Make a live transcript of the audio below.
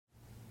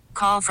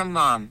Call from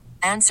mom.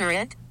 Answer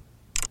it.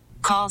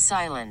 Call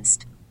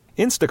silenced.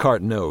 Instacart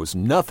knows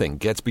nothing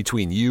gets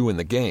between you and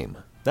the game.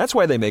 That's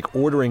why they make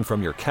ordering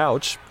from your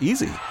couch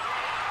easy.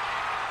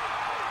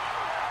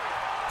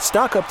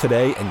 Stock up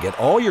today and get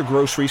all your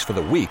groceries for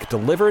the week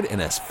delivered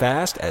in as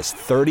fast as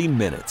 30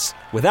 minutes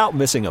without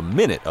missing a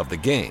minute of the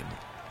game.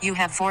 You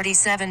have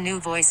 47 new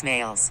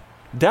voicemails.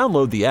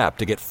 Download the app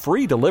to get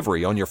free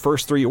delivery on your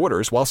first 3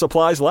 orders while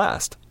supplies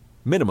last.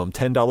 Minimum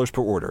 $10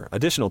 per order.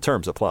 Additional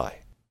terms apply.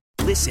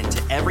 Listen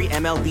to every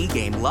MLB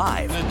game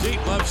live. In the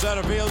deep left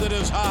center field, it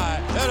is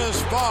high, it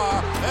is far,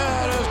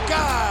 it is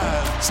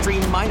gone.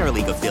 Stream minor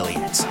league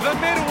affiliates. The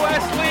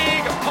Midwest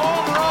League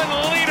home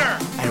run leader.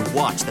 And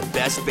watch the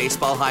best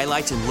baseball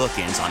highlights and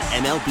look-ins on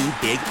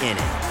MLB Big Inning.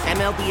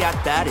 MLB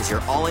At Bat is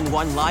your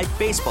all-in-one live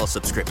baseball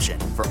subscription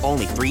for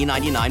only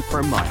 $3.99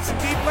 per month.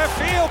 Deep left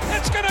field,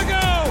 it's gonna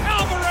go.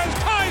 Alvarez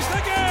ties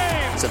the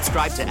game.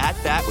 Subscribe to At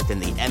Bat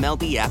within the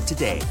MLB app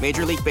today.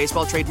 Major League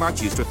Baseball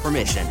trademarks used with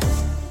permission.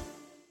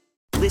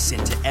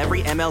 Listen to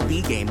every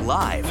MLB game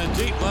live. In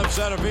the deep left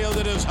center field,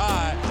 it is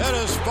high, it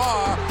is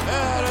far,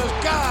 it is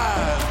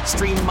gone.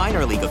 Stream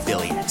minor league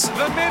affiliates.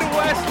 The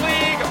Midwest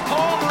League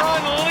home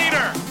run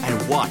leader.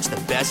 And watch the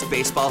best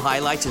baseball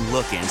highlights and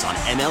look-ins on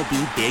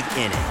MLB Big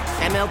Inning.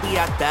 MLB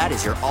At Bat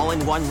is your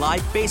all-in-one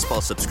live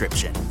baseball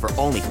subscription for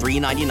only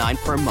 $3.99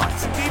 per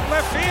month. Deep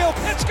left field,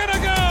 it's gonna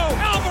go.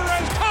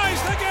 Alvarez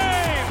ties the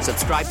game.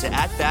 Subscribe to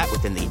At Bat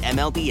within the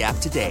MLB app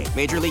today.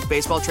 Major League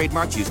Baseball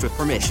trademarks used with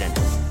permission.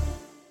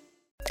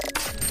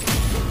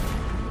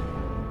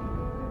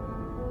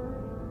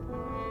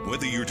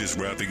 Whether you're just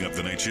wrapping up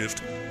the night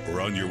shift or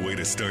on your way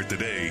to start the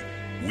day,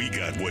 we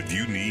got what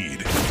you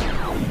need.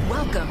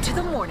 Welcome to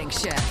the morning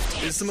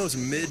shift. It's the most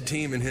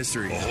mid-team in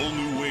history. A whole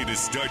new way to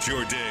start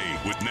your day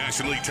with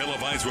nationally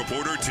televised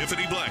reporter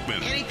Tiffany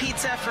Blackmon. Any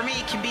pizza for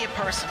me can be a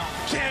personal.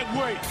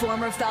 Can't wait.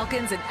 Former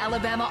Falcons and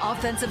Alabama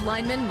offensive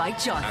lineman Mike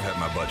Johnson. I've had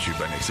my butt chewed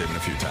by Nick Saban a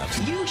few times.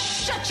 You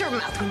shut your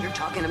mouth when you're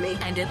talking to me.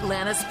 And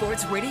Atlanta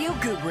sports radio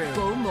guru,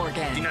 Beau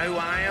Morgan. You know who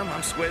I am?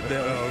 I'm Squid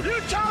Bill.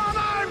 You tell him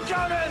I'm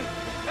coming,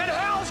 and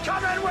hell's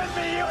coming with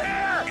me, you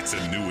hear? It's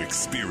a new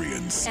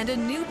experience. And a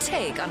new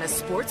take on a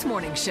sports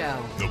morning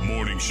show. The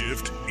morning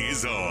shift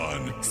is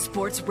on.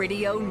 Sports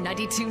Radio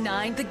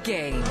 92.9 The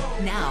Game.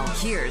 Now,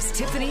 here's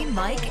Tiffany,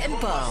 Mike, and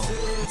Beau.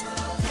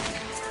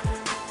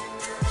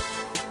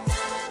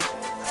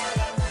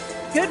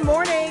 Good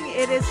morning.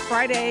 It is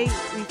Friday.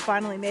 We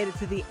finally made it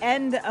to the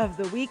end of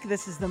the week.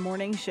 This is the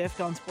morning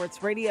shift on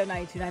Sports Radio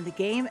 92.9 The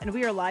Game, and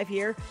we are live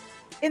here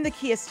in the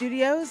Kia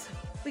studios.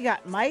 We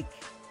got Mike.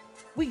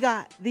 We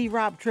got the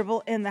Robb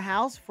Tribble in the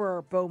house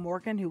for Beau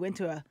Morgan, who went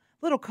to a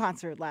little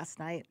concert last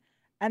night.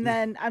 And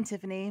then I'm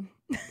Tiffany.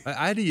 I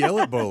had to yell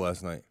at Beau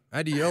last night. I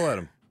had to yell at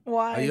him.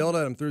 Why? I yelled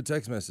at him through a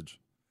text message.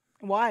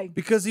 Why?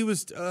 Because he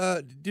was,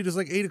 dude, it's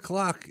like 8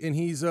 o'clock, and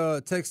he's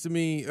texting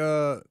me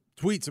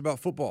tweets about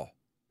football.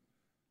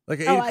 Like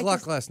at 8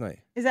 o'clock last night.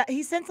 Is that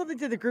he sent something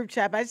to the group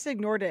chat, but I just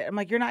ignored it. I'm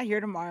like, you're not here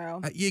tomorrow.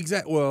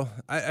 Exactly. Well,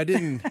 I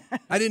didn't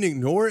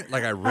ignore it.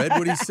 Like I read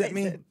what he sent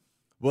me,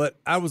 but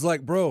I was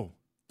like, bro,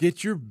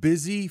 get your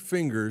busy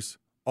fingers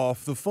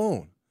off the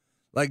phone.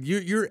 Like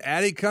you're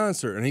at a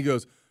concert, and he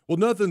goes, well,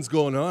 nothing's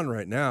going on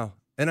right now.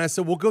 And I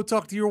said, well, go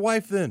talk to your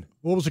wife then.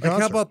 What was the concert?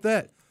 How about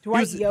that?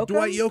 Dwight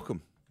Yoakam?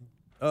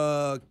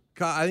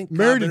 I think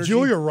married to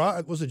Julia.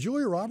 Was it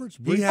Julia Roberts?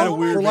 He had a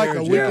weird for like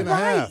marriage, a week and a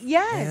half.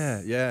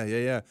 Yes.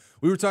 Yeah.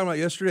 We were talking about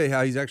yesterday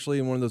how he's actually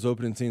in one of those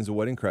opening scenes of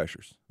Wedding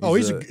Crashers.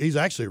 He's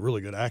actually a really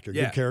good actor,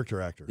 good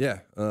character actor. Yeah.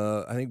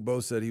 I think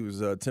Beau said he was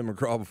Tim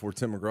McGraw before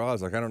Tim McGraw. I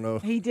was like, I don't know.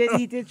 He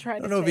did try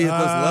to. I don't know if he hit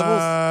those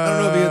levels. I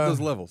don't know if he hit those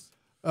levels.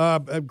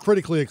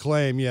 Critically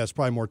acclaimed, yes,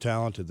 probably more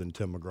talented than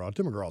Tim McGraw.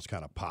 Tim McGraw's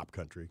kind of pop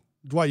country.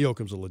 Dwight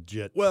Yoakam's a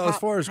legit. Well, as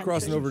far as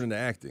crossing over into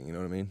acting, you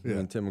know what I mean? Yeah. I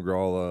mean, Tim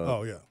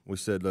McGraw. Yeah. We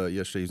said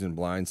yesterday he's in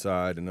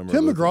Blindside.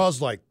 Tim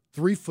McGraw's like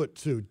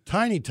 3'2",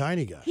 tiny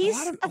guy. He's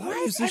a lot of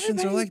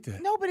musicians are like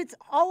that. No, but it's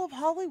all of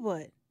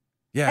Hollywood.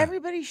 Yeah.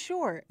 Everybody's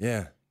short.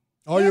 Yeah.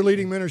 All your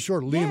leading men are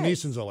short. Liam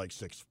Yes. Neeson's are like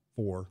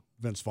 6'4".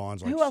 Vince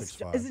Vaughn's like Who else?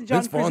 6'5". Isn't John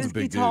Vince Vaughn's a Krasinski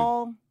big dude.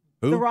 tall?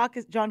 Who? The Rock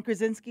is John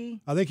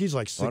Krasinski. I think he's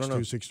like I don't know.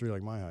 6'2", 6'3",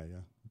 like my height. Yeah.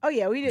 Oh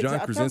yeah, we did. John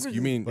Krasinski.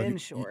 You mean been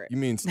short. You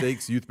mean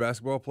Stakes youth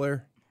basketball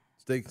player?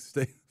 Stakes.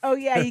 Oh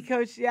yeah, he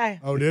coached. Yeah.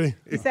 Oh, did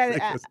he? He said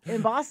it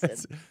in Boston.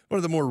 That's one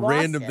of the more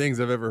random things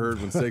I've ever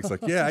heard when Stakes like,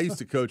 yeah, I used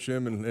to coach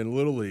him in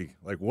Little League.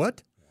 Like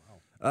what?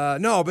 Wow.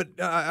 No, but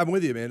I'm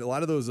with you, man. A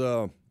lot of those,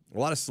 a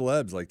lot of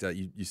celebs like that.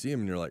 You see them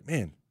and you're like,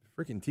 man,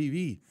 freaking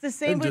TV. It's the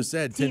same with just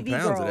add 10 TV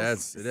pounds.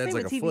 girls. It adds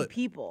like with a TV foot.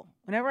 people.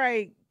 Whenever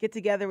I get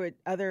together with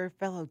other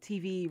fellow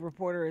TV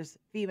reporters,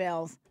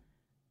 females,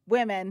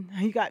 women,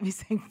 you got me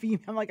saying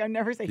female. I'm like, I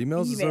never say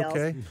Females females.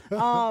 is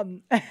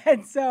okay.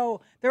 And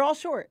so they're all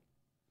short.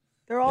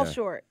 They're all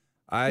short.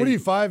 What are you,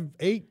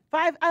 5'8"?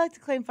 I like to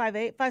claim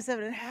 5'8",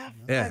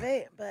 5'7.5",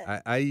 5'8",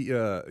 but I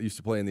used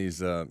to play in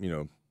these,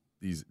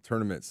 these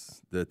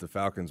tournaments that the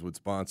Falcons would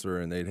sponsor,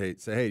 and they'd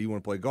say, hey, do you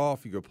want to play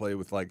golf? You go play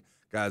with, like,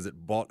 guys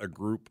that bought a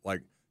group,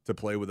 like, to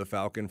play with a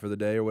Falcon for the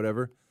day or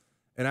whatever.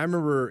 And I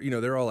remember,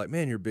 they're all like,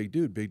 man, you're a big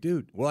dude, big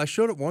dude. Well, I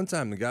showed up one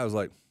time, and the guy was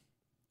like,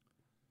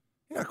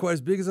 you're not quite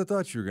as big as I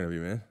thought you were going to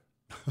be, man.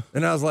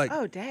 And I was like,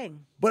 oh,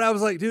 dang. But I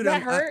was like, dude,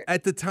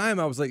 at the time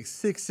I was like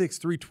 6'6",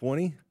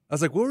 320. I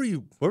was like, what were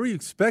you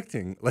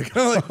expecting? Like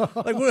what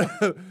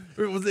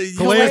was it?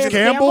 Calais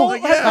Campbell?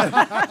 Like, yeah.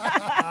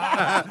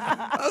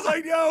 I was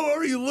like, yo, what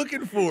were you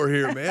looking for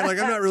here, man? Like,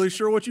 I'm not really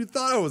sure what you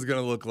thought I was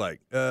going to look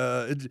like.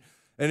 And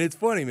it's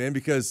funny, man,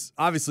 because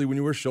obviously when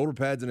you wear shoulder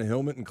pads and a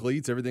helmet and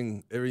cleats,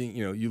 everything,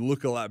 you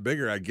look a lot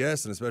bigger, I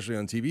guess, and especially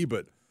on TV.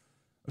 But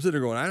I'm sitting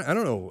there going, I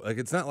don't know. Like,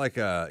 it's not like,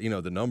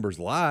 the numbers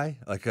lie.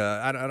 Like,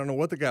 I don't know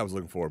what the guy was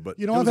looking for, but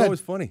it was always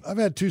funny. I've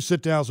had 2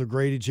 sit-downs with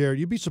Grady, Jared.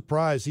 You'd be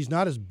surprised. He's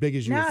not as big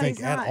as you would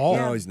think at all.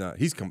 No, he's not.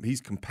 He's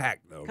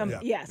compact, though.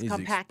 Yes, he's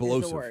compact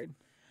explosive. is the word.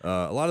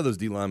 A lot of those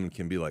D linemen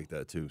can be like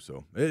that, too.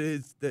 So,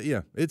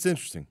 it's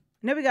interesting.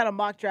 I know we got a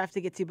mock draft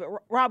to get to, but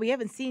Rob, we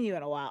haven't seen you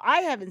in a while.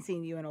 I haven't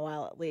seen you in a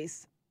while, at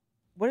least.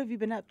 What have you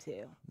been up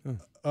to?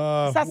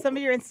 I saw some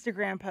of your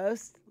Instagram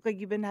posts. Look like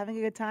you've been having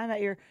a good time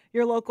at your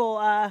local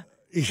water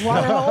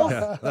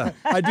holes.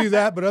 I do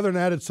that, but other than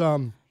that, it's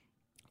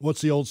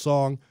what's the old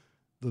song?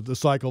 The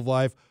cycle of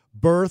life: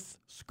 birth,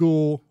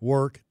 school,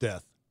 work,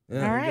 death.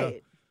 Yeah, all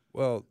right.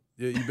 Well,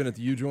 you've been at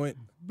the U joint.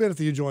 Been at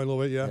the U joint a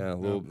little bit, yeah. Yeah, a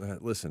little.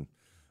 Listen,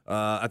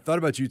 I thought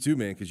about you too,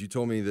 man, because you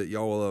told me that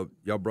y'all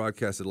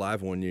broadcasted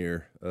live one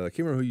year. I can't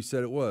remember who you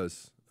said it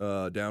was.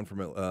 Down from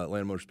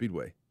Atlanta Motor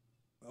Speedway.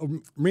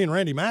 Me and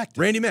Randy Mack.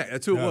 Randy Mack,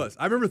 that's who it was.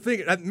 I remember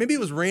thinking, maybe it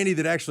was Randy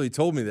that actually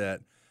told me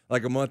that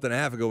like a month and a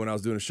half ago when I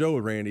was doing a show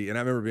with Randy, and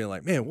I remember being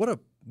like, man, what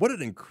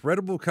an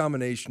incredible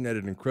combination at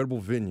an incredible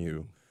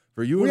venue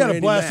for you and Randy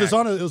Mack. We had a blast.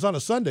 It was on a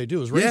Sunday, too. It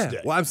was race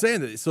day. Well, I'm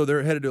saying that, so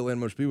they're headed to Atlanta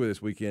Motor Speedway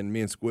this weekend.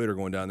 Me and Squid are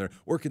going down there,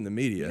 working the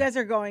media. You guys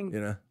are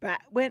going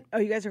back. When? Oh,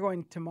 you guys are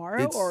going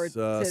tomorrow or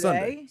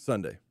today?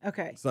 Sunday.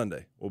 Okay.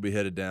 Sunday. We'll be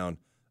headed down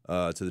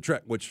to the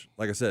track, which,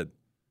 like I said,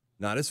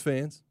 not as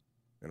fans.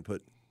 I'm going to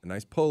put a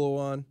nice polo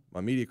on,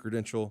 my media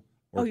credential,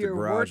 work the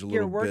garage a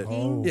little bit.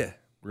 Working? Yeah,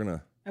 we're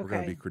gonna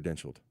be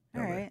credentialed.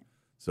 All right.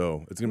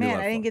 So it's gonna be a lot of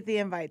fun. I didn't get the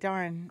invite.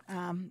 Darn.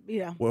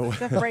 Well,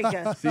 stuff break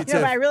us. But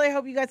I really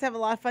hope you guys have a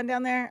lot of fun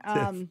down there.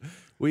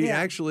 We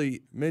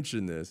actually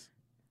mentioned this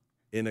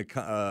in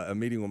a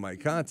meeting with Mike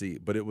Conti,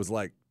 but it was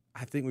like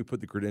I think we put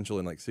the credential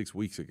in like 6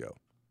 weeks ago.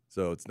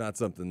 So it's not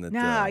something that.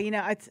 No,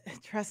 it's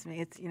trust me.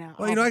 It's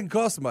Well, I can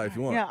call somebody if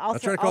you want. I'll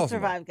try to call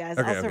survive, somebody.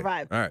 guys. Okay, I'll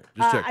survive. All right,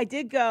 just check. I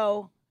did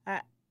go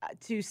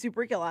to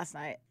Superica last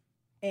night,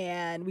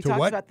 and we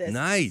talked about this.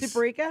 Nice.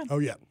 Superica? Oh,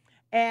 yeah.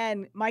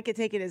 And Mike had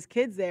taken his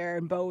kids there,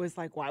 and Beau was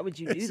like, why would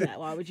you do that?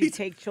 Why would you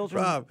take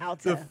children out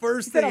to... The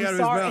first thing out of his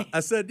mouth, I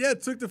said,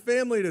 took the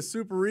family to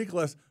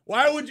Superica.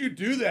 Why would you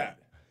do that?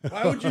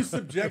 Why would you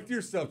subject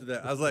yourself to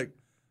that? I was like,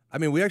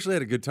 we actually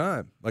had a good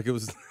time. Like, it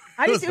was...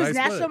 It was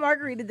National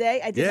Margarita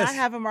Day. I did not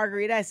have a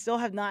margarita. I still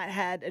have not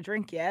had a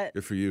drink yet.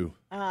 Good for you,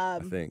 I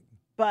think.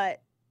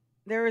 But...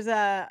 there was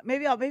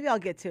maybe I'll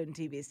get to it in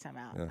TV's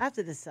timeout. Yeah. I have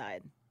to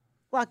decide.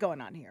 A lot going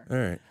on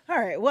here. All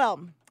right.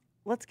 Well,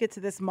 let's get to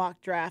this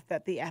mock draft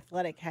that The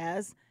Athletic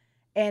has.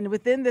 And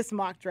within this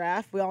mock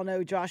draft, we all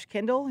know Josh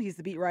Kendall. He's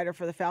the beat writer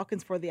for the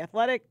Falcons for The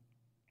Athletic.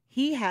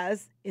 He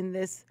has in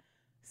this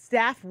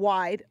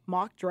staff-wide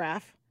mock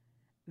draft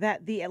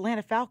that the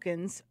Atlanta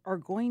Falcons are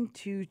going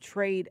to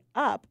trade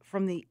up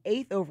from the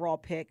 8th overall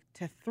pick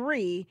to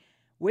 3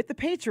 with the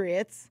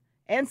Patriots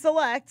and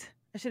select.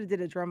 I should have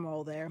did a drum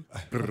roll there.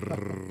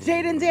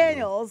 Jayden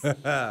Daniels,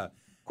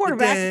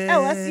 quarterback,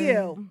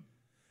 LSU.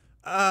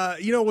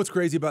 You know what's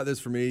crazy about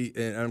this for me,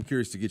 and I'm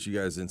curious to get you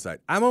guys'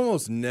 insight. I'm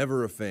almost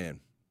never a fan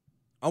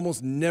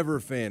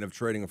of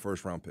trading a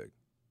first-round pick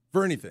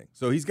for anything.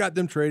 So he's got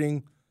them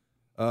trading,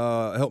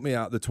 help me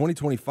out, the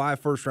 2025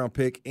 first-round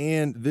pick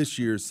and this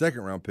year's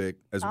second-round pick,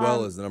 as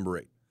well as the number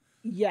 8.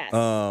 Yes,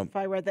 if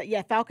I read that.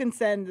 Yeah, Falcons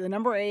send the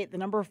number 8, the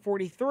number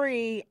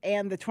 43,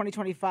 and the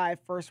 2025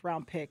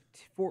 first-round pick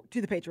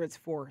to the Patriots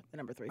for the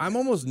number 3. I'm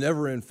almost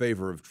never in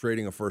favor of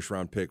trading a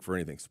first-round pick for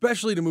anything,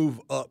 especially to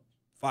move up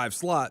 5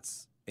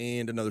 slots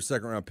and another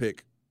second-round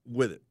pick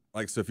with it.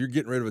 Like, so if you're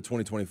getting rid of a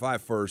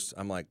 2025 first,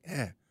 I'm like,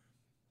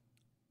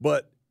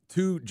 But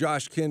to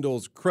Josh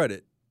Kendall's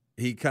credit,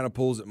 he kind of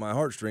pulls at my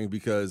heartstring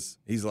because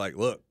he's like,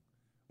 look,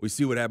 we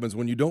see what happens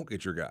when you don't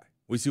get your guy.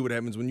 We see what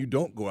happens when you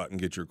don't go out and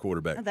get your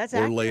quarterback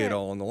or lay it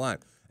all on the line.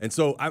 And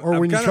so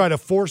when you try to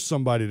force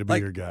somebody to be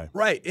your guy.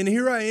 Right. And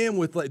here I am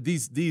with like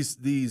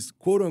these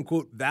quote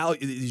unquote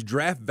these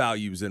draft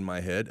values in my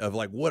head of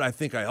like what I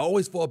think I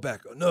always fall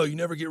back on. No, you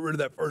never get rid of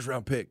that first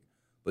round pick.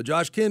 But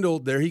Josh Kendall,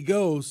 there he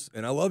goes.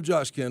 And I love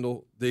Josh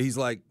Kendall. He's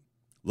like,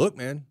 look,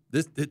 man,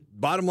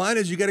 bottom line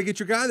is you got to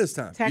get your guy this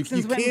time.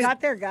 Texans went and got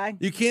their guy.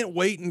 You can't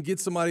wait and get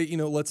somebody,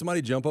 let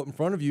somebody jump up in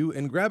front of you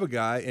and grab a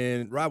guy.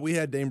 And Rob, we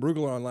had Dane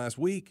Brugler on last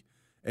week.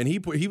 And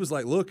he was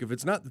like, look, if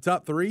it's not the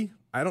top 3,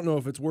 I don't know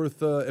if it's worth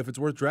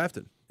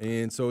drafting.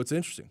 And so it's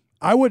interesting.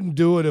 I wouldn't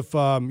do it if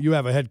you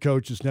have a head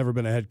coach that's never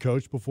been a head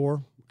coach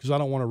before, because I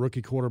don't want a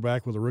rookie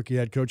quarterback with a rookie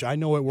head coach. I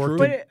know it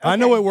worked. I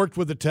know it worked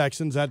with the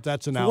Texans.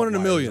 That's an outlier. 1 in a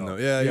million, though.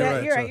 Yeah,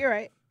 you're right. You're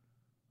right.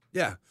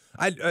 Yeah,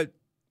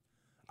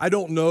 I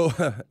don't know.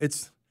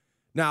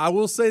 Now I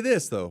will say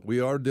this though: we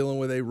are dealing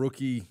with a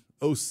rookie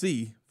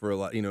OC for a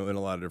lot, in a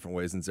lot of different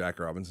ways than Zach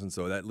Robinson.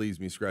 So that leaves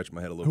me scratching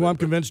my head a little bit. Who I'm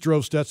convinced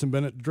drove Stetson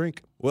Bennett to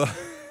drink. Well,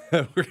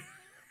 we'll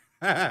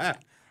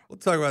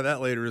talk about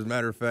that later, as a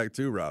matter of fact,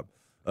 too, Rob.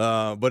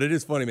 But it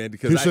is funny, man,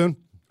 because soon?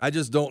 I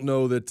just don't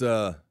know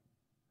that.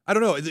 I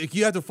don't know.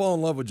 You have to fall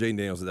in love with Jayden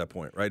Daniels at that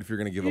point, right? If you're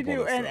going to give up on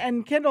that stuff.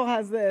 And Kendall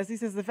has this. He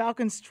says the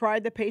Falcons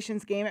tried the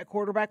patience game at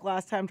quarterback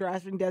last time,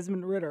 drafting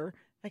Desmond Ridder.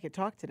 I could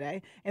talk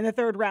today in the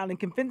third round and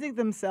convincing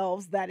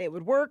themselves that it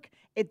would work.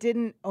 It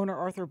didn't. Owner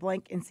Arthur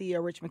Blank and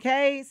CEO Rich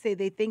McKay say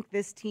they think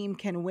this team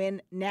can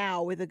win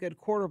now with a good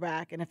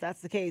quarterback. And if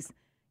that's the case,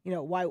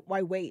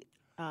 why wait?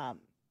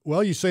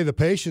 Well, you say the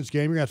patience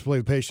game. You're going to have to play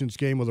the patience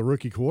game with a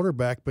rookie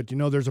quarterback, but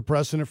there's a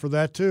precedent for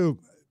that too.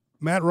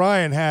 Matt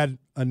Ryan had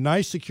a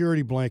nice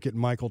security blanket in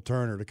Michael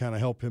Turner to kind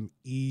of help him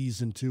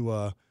ease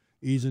into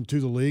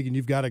the league, and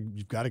you've got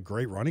a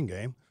great running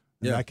game.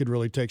 And that could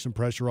really take some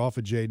pressure off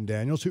of Jayden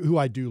Daniels, who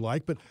I do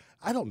like, but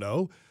I don't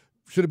know.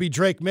 Should it be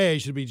Drake May?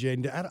 Should it be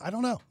Jayden? I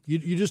don't know.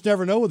 You just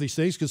never know with these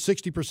things because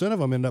 60% of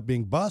them end up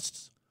being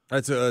busts.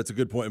 That's a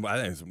good point.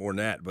 I think it's more than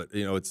that, but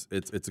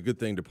it's a good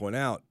thing to point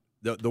out.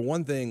 The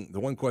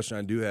one question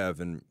I do have,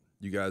 and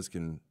you guys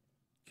can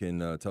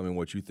tell me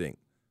what you think.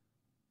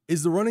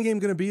 Is the running game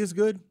going to be as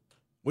good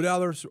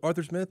without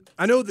Arthur Smith?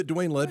 I know that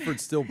Dwayne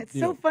Ledford's still. It's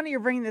so funny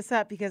you're bringing this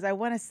up because I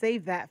want to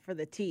save that for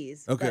the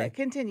tease. Okay, but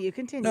continue.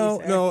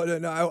 No,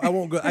 sir. I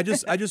won't go. I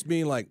just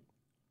mean I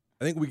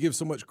think we give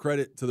so much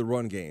credit to the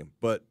run game,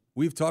 but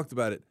we've talked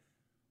about it.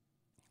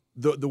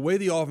 The way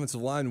the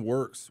offensive line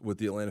works with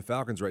the Atlanta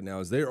Falcons right now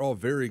is they're all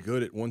very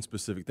good at one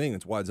specific thing.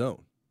 It's wide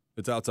zone.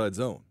 It's outside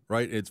zone,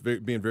 right? It's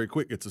being very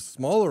quick. It's a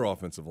smaller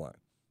offensive line,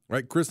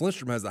 right? Chris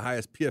Lindstrom has the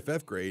highest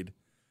PFF grade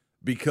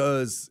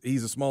because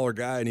he's a smaller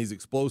guy and he's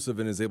explosive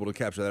and is able to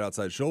capture that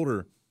outside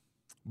shoulder.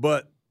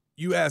 But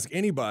you ask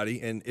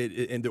anybody and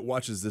that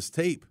watches this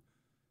tape,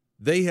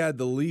 they had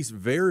the least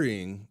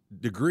varying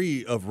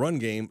degree of run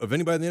game of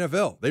anybody in the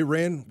NFL. They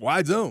ran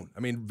wide zone. I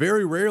mean,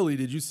 very rarely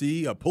did you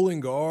see a pulling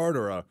guard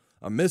or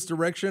a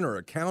misdirection or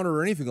a counter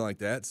or anything like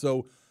that.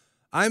 So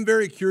I'm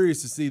very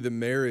curious to see the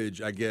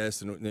marriage, I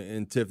guess,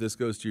 and Tiff, this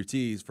goes to your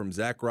tease, from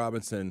Zach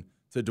Robinson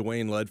to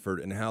Dwayne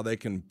Ledford and how they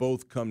can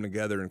both come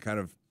together and kind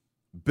of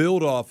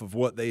build off of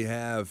what they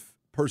have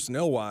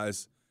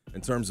personnel-wise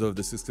in terms of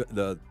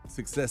the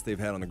success they've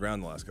had on the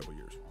ground the last couple of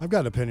years. I've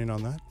got an opinion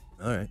on that.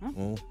 All right.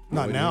 Well,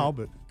 not now,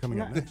 but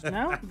coming up next.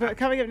 No, but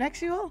coming up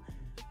next, you will.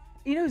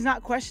 Who's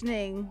not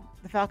questioning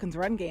the Falcons'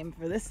 run game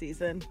for this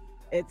season?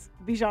 It's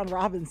Bijan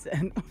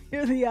Robinson.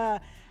 Here are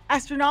the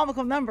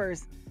astronomical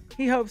numbers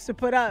he hopes to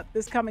put up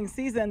this coming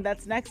season.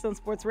 That's next on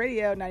Sports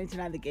Radio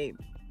 92.9 The Game.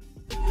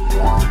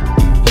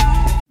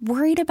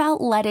 Worried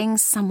about letting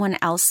someone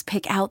else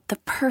pick out the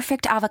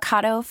perfect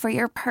avocado for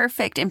your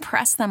perfect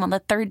impress them on the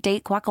third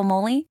date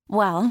guacamole?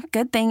 Well,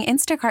 good thing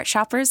Instacart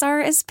shoppers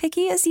are as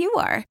picky as you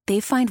are.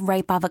 They find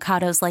ripe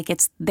avocados like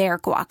it's their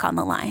guac on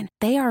the line.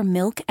 They are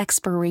milk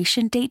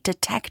expiration date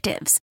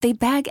detectives. They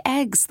bag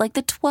eggs like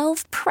the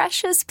 12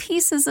 precious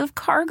pieces of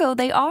cargo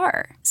they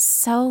are.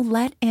 So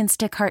let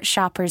Instacart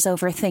shoppers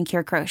overthink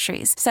your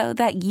groceries so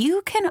that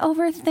you can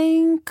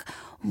overthink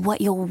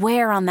what you'll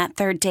wear on that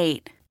third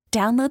date.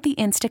 Download the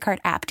Instacart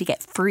app to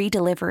get free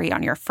delivery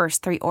on your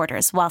first 3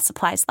 orders while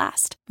supplies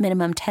last.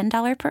 Minimum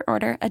 $10 per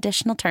order.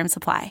 Additional terms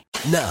apply.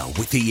 Now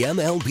with the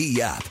MLB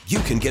app, you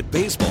can get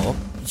baseball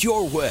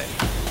your way.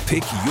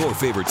 Pick your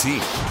favorite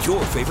team,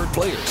 your favorite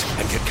players,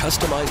 and get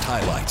customized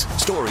highlights,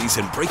 stories,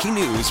 and breaking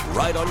news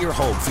right on your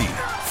home feed.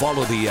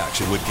 Follow the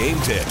action with Game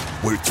 10,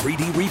 where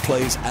 3D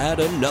replays add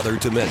another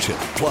dimension.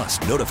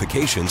 Plus,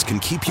 notifications can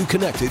keep you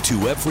connected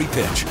to every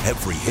pitch,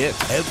 every hit,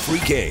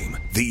 every game.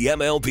 The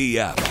MLB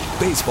app.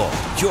 Baseball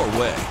your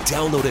way.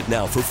 Download it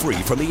now for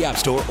free from the App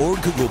Store or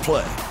Google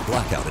Play.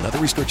 Blackout and other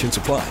restrictions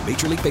apply.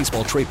 Major League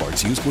Baseball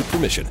trademarks used with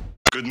permission.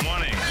 Good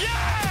morning.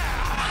 Yeah!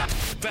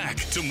 Back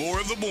to more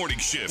of the morning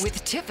shift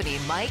with Tiffany,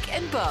 Mike,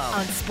 and Beau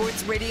on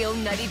Sports Radio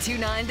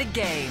 92.9 The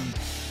Game.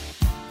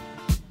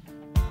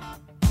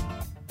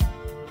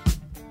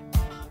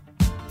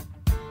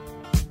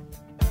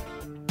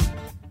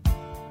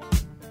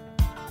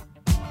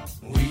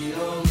 We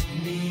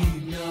don't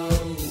need no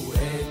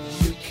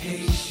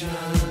education.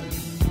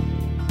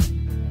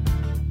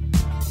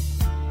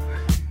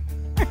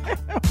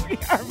 We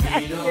are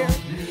back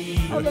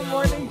here on the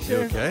morning shift. You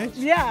okay?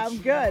 Yeah, I'm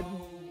good.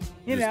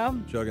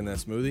 Chugging that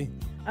smoothie?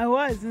 I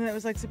was, and it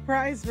was like,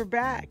 surprise, we're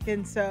back.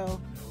 And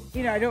so,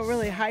 I don't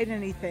really hide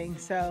anything.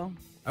 So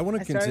I want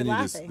to continue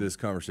this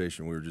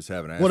conversation we were just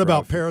having. What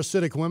about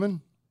parasitic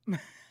women?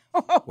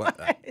 Well,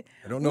 I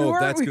don't know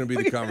if that's going to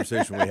be the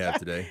conversation we have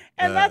today.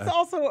 And that's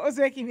also what was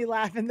making me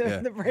laugh in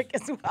the break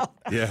as well.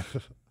 Yeah.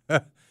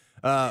 But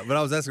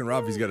I was asking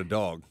Rob if he's got a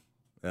dog.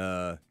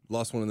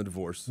 Lost one in the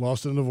divorce.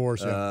 Lost in the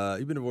divorce, yeah.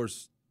 You've been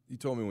divorced. You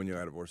told me when you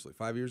got divorced, like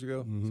 5 years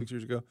ago, 6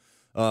 years ago.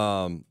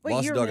 Wait,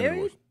 lost you're a dog in the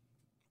married? divorce.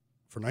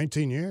 For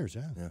 19 years,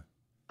 yeah.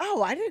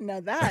 Oh, I didn't know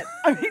that.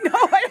 I mean, no,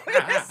 I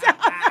didn't know.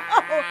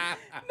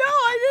 No,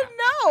 I didn't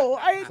No,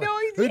 I had no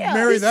idea. Who'd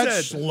marry that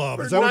schlub?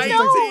 Is that what you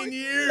think? 19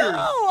 years. No,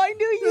 I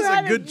knew you That's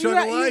had a good chunk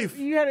of life.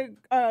 You had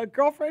a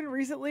girlfriend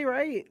recently,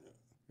 right?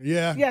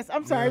 Yeah. Yes,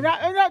 I'm sorry.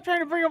 I'm not trying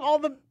to bring up all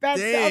the bad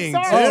Dang,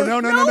 stuff. I'm sorry. Oh,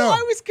 no.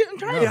 I'm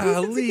trying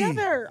to piece it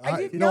together. I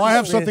didn't know. I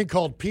have something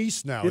called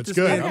peace now. It's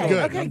good. I'm good.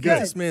 Okay, I'm good.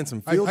 good. This man some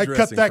field I cut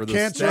dressing that for the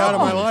cancer state. out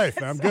of my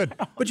life. I'm good.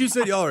 But you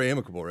said y'all are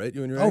amicable, right?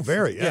 You and your ex? Oh,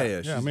 very.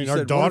 Yeah. Yeah. I mean, you our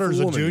said daughter's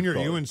a wonderful woman, junior you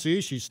at call her.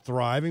 UNC. She's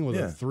thriving with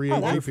a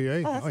 3.8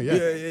 GPA. Oh, yeah.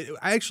 Yeah,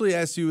 I actually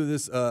asked you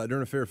this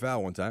during a fair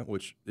foul one time,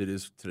 which it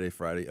is today,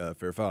 Friday,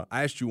 fair foul.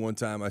 I asked you one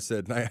time, I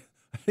said,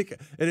 I think,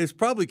 and it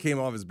probably came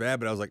off as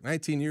bad, but I was like,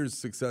 19 years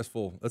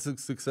successful. That's a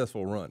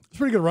successful run. It's a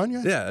pretty good run,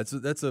 yeah. Yeah,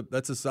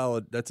 that's a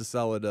solid.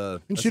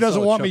 And she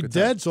doesn't want me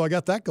dead, so I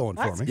got that going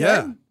for me.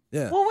 Yeah.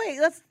 Yeah. Well, wait.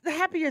 Let's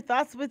have your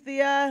thoughts with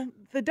the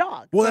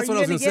dog. Well, that's what I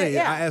was going to say.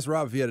 Yeah. I asked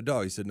Rob if he had a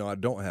dog. He said, no, I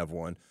don't have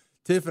one.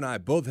 Tiff and I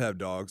both have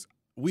dogs.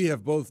 We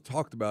have both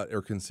talked about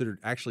or considered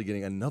actually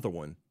getting another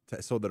one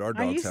so that our dogs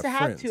have I used to have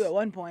friends. two at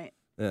one point.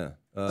 Yeah.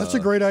 That's a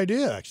great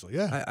idea, actually,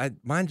 yeah.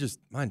 Mine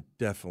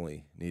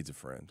definitely needs a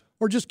friend.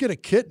 Or just get a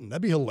kitten.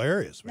 That'd be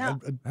hilarious. No,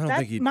 Man. I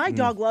don't think my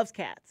dog loves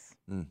cats.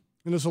 And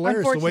it's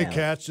hilarious the way Unfortunately.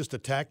 cats just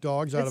attack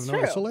dogs out of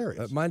nowhere. It's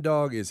hilarious. My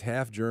dog is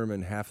half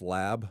German, half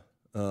lab,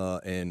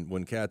 and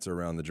when cats are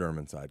around, the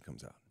German side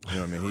comes out. You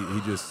know what I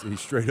mean? He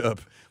straight up,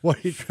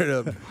 straight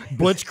up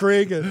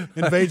Blitzkrieg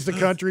invades the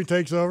country,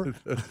 takes over.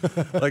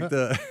 Like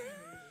the.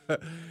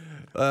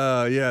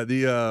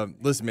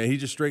 Listen, man, he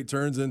just straight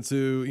turns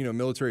into,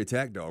 military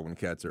attack dog when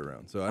cats are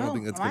around. So I don't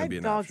think that's going to be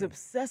an My dog's option.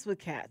 obsessed with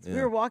cats. Yeah.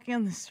 We were walking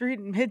on the street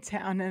in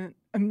Midtown, and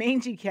a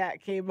mangy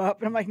cat came up,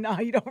 and I'm like, no,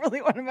 you don't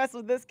really want to mess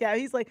with this cat.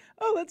 He's like,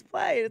 oh, let's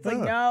play. And it's like,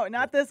 no,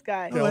 not this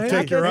guy. They'll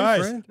take your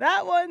eyes.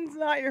 That one's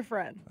not your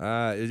friend.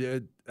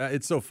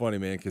 It's so funny,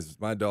 man, because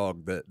my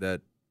dog,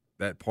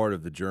 that part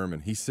of the German,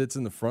 he sits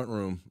in the front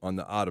room on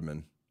the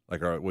ottoman,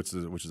 which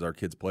is our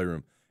kids'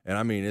 playroom, and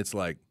I mean, it's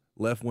like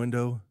left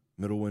window,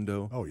 middle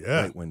window,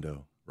 right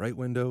window,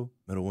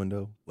 middle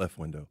window, left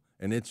window.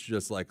 And it's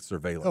just like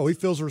surveillance. Oh, he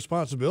feels a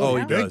responsibility. Oh,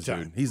 he big does,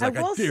 time. dude. He's like,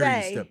 I dare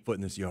you to step foot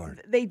in this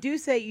yard. They do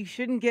say you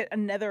shouldn't get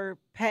another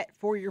pet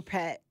for your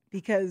pet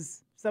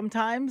because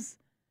sometimes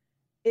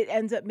it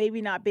ends up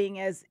maybe not being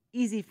as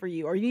easy for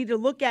you. Or you need to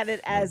look at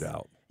it as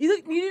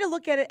you need to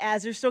look at it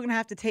as you're still going to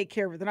have to take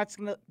care of it. They're not just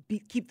going to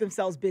keep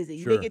themselves busy.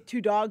 You may get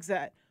two dogs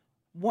that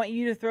want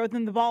you to throw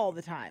them the ball all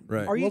the time.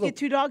 Right. Or you get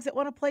two dogs that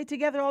want to play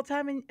together all the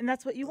time, and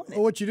that's what you want.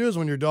 Well, what you do is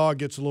when your dog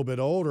gets a little bit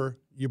older,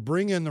 you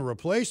bring in the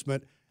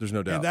replacement. There's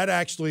no doubt. And that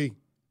actually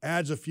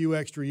adds a few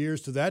extra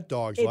years to that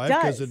dog's life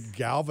because it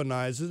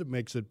galvanizes it,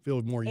 makes it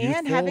feel more youthful.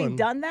 And having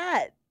done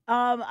that,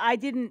 I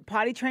didn't.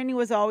 Potty training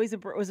was always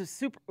it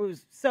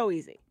was so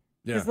easy.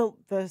 Yeah. Because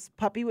the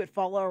puppy would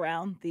follow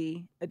around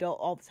the adult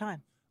all the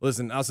time.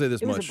 Listen, I'll say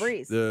this much. It was a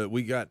breeze.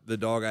 We got the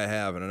dog I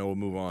have, and I know we'll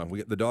move on.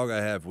 The dog I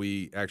have,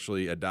 we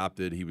actually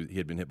adopted. He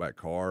had been hit by a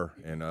car,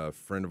 and a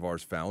friend of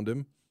ours found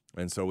him,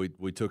 and so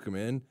we took him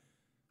in.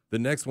 The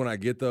next one I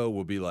get, though,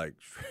 will be like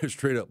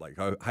straight up like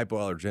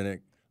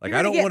hypoallergenic. Like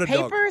I don't want a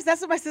dog. Papers?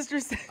 That's what my sister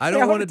said. I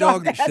don't want a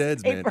dog that has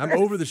sheds, man. papers.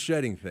 I'm over the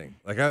shedding thing.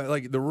 Like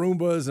the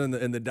Roombas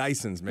and the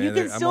Dysons, man. You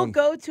can still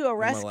go to a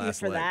rescue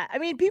last for leg. that. I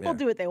mean, people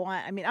do what they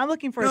want. I mean, I'm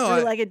looking for a No,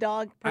 three-legged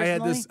dog. I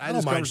had Personally,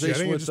 this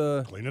conversation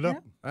with clean it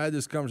up. I had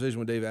this conversation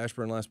with Dave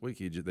Ashburn last week.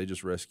 They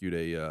just rescued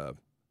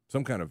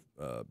some kind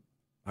of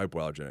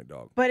hypoallergenic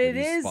dog. But that it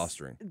he's is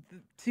fostering.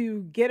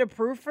 To get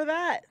approved for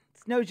that.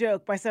 It's no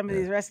joke by some of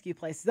these rescue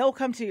places. They'll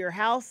come to your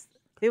house.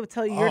 They will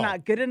tell you you're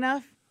not good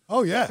enough.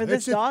 Oh, yeah. For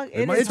this dog,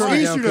 It's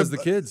easier because the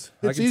kids.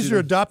 It's easier to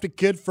adopt a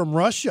kid from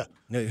Russia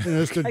than it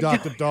is to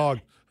adopt a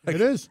dog.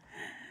 It is.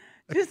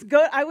 Just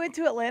go. I went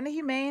to Atlanta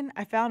Humane.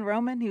 I found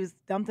Roman. He was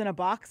dumped in a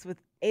box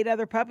with 8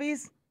 other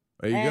puppies.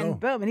 There you and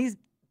go. Boom. And he's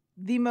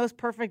the most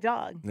perfect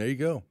dog. There you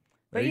go.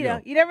 But you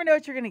never know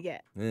what you're going to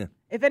get. Yeah.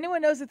 If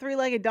anyone knows a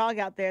 3-legged dog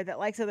out there that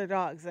likes other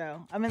dogs,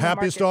 though, I'm in the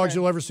happiest market dogs for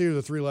you'll ever see are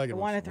the 3-legged I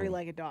ones. want a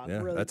 3-legged dog. Yeah,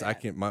 really that's bad. I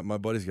can't. My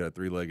buddy's got a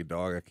 3-legged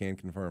dog. I can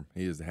confirm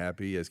he is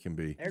happy as can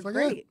be. They're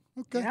great.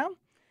 Okay. You know?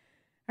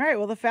 All right.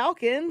 Well, the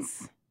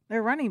Falcons,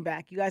 they're running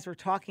back. You guys were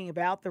talking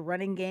about the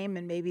running game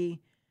and maybe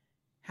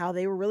how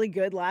they were really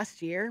good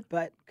last year,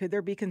 but could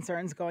there be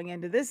concerns going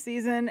into this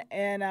season?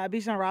 And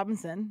Bijan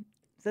Robinson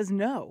says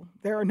no,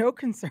 there are no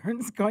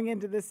concerns going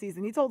into this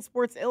season. He told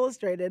Sports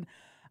Illustrated,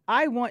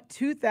 I want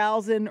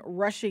 2,000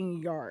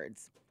 rushing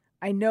yards.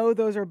 I know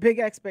those are big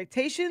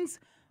expectations.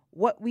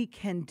 What we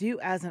can do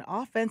as an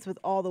offense with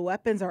all the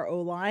weapons, our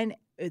O-line,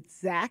 it's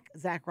Zach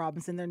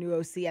Robinson, their new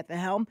OC at the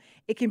helm.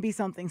 It can be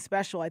something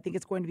special. I think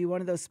it's going to be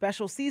one of those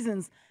special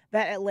seasons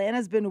that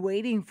Atlanta's been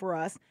waiting for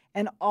us,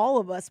 and all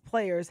of us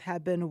players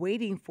have been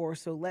waiting for.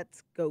 So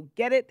let's go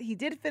get it. He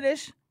did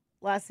finish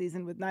last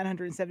season with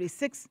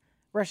 976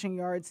 rushing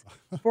yards,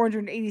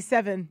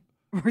 487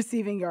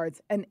 receiving yards,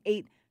 and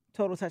 8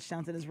 total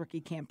touchdowns in his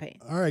rookie campaign.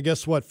 All right,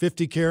 guess what?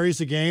 50 carries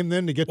a game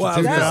then to get to Well, I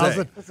was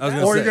gonna 2,000?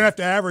 say. Or you're going to have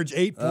to average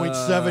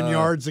 8.7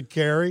 yards a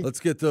carry. Let's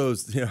get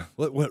those.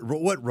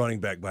 What running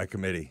back by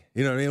committee?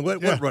 You know what I mean?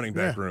 What running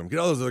back room? Get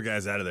all those other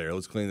guys out of there.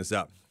 Let's clean this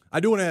out. I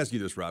do want to ask you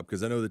this, Rob,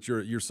 because I know that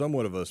you're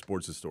somewhat of a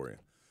sports historian.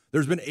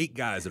 There's been 8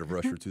 guys that have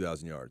rushed for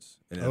 2,000 yards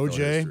in NFL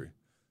history.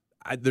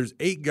 There's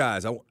 8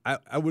 guys.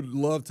 I would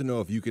love to know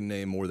if you can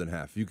name more than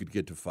half. If you could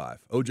get to 5.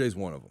 OJ's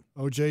one of them.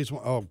 OJ's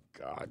one. Oh,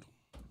 God.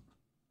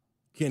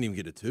 Can't even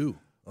get to 2.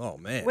 Oh,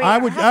 man. Wait,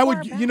 I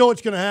would. You know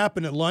what's going to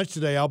happen at lunch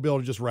today? I'll be able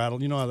to just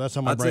rattle. You know, that's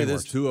how my brain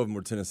works. I'd say 2 of them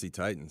were Tennessee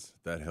Titans.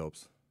 That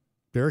helps.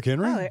 Derrick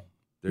Henry? Oh,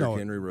 Derrick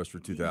Henry rushed for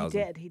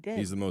 2,000. He did.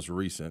 He's the most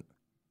recent.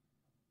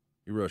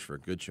 He rushed for a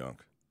good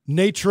chunk.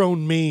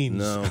 Natrone Means.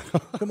 No.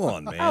 Come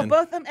on, man. Oh,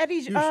 both of them.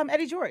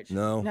 Eddie George.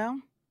 No.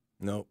 No?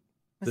 Nope.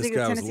 Let's This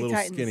guy was a little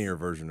Titans. skinnier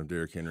version of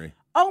Derrick Henry.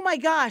 Oh, my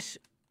gosh.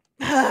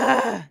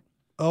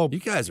 Oh, you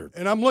guys are.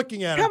 And I'm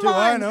looking at him, Come too. on,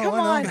 I know.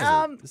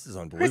 on. This is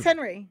unbelievable. Chris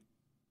Henry.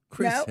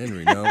 Chris No.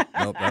 Henry. Nope.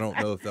 I don't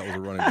know if that was a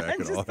running back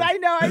at all. I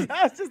know.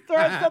 I was just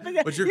throwing something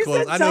at But you're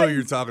close. I know who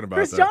you're talking about.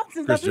 Chris though.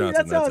 Johnson. Chris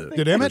Johnson. That's it. it.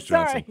 Did Emmett? Chris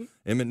Johnson. Sorry.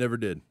 Emmett never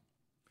did.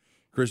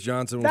 Chris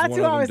Johnson was That's one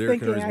who of I them. was Derrick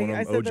thinking. Henry's one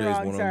I of them. said the OJ's wrong.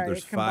 one of them. Sorry,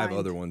 There's combined. 5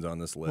 other ones on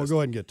this list. Well, go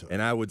ahead and get to it.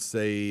 And I would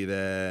say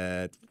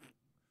that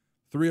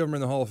 3 of them are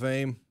in the Hall of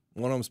Fame.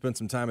 One of them spent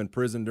some time in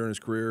prison during his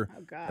career.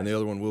 Oh, gosh. And the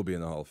other one will be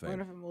in the Hall of Fame.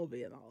 One of them will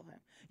be in the Hall of Fame.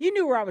 You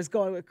knew where I was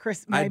going with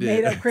Chris. I I did.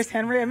 made up Chris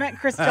Henry. I meant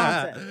Chris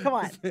Johnson. Come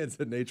on. It's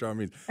a nature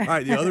means. All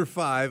right, the other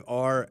 5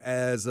 are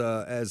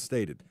as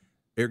stated.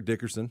 Eric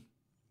Dickerson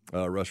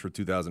rushed for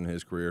 2,000 in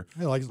his career.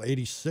 Yeah, like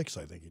 86,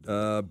 I think he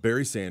did.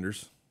 Barry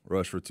Sanders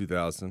rushed for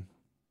 2,000.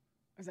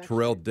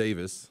 Terrell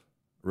Davis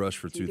rushed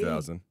for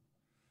 2,000.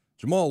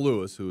 Jamal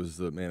Lewis, who was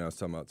the man I was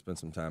talking about, spent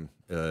some time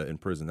in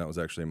prison. That was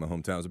actually in my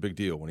hometown. It was a big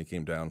deal when he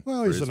came down.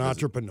 Well, he's an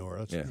entrepreneur.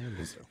 That's yeah.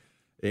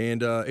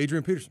 And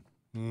Adrian Peterson.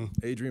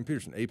 Adrian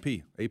Peterson,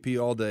 AP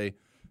all day,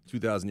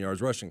 2,000 yards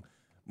rushing.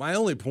 My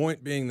only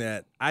point being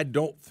that I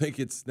don't think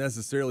it's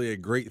necessarily a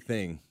great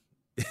thing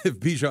if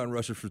Bijan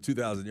rushes for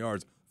 2,000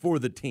 yards for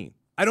the team.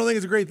 I don't think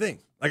it's a great thing.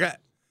 Like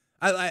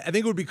I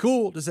think it would be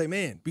cool to say,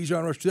 man,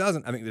 Bijan rushed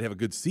 2,000. I think they'd have a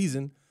good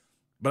season.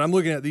 But I'm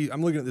looking at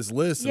this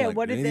list. Yeah, and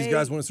what did did any of these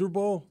guys win a Super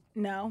Bowl?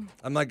 No.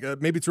 I'm like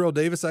maybe Terrell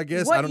Davis, I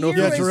guess. What I don't know if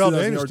year it was Terrell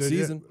 2,000 Davis yard did,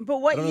 season. But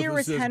what I don't know if year it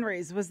was was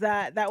Henry's? Was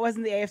that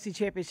wasn't the AFC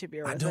Championship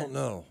year? I don't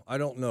know. I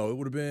don't know. It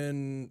would have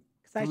been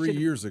 3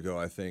 years ago,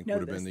 I think, would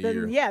have been the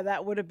year. Yeah,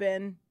 that would have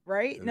been,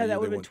 right? And no, they that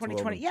would have been went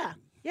 2020. 12.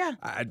 Yeah.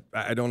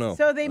 I don't know.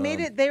 So they made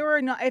it. They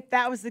were not. If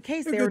that was the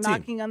case, They're a they were good team.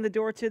 knocking on the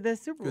door to the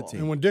Super Bowl.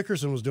 And when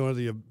Dickerson was doing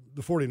it,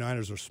 the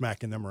 49ers are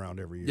smacking them around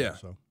every year. Yeah.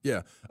 So.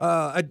 Yeah.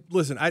 I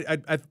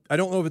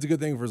don't know if it's a good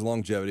thing for his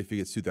longevity if he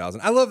gets 2,000.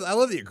 I love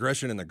the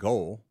aggression and the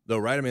goal, though,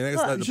 right? I mean,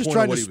 that's the he's just point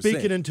trying of what to he was speak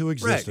saying. it into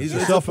existence. Right. He's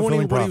It's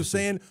self-fulfilling self-fulfilling what he was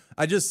saying.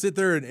 I just sit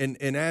there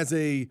and as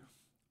a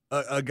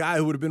guy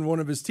who would have been one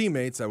of his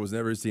teammates, I was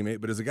never his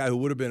teammate, but as a guy who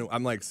would have been,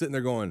 I'm like sitting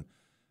there going,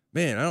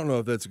 man, I don't know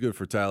if that's good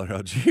for Tyler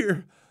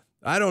Algier.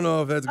 I don't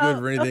know if that's good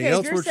for anything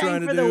else we're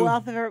trying to for do. The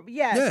wealth of her,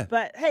 yes, Yeah.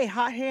 but hey,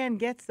 hot hand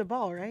gets the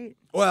ball, right?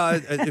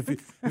 Well, if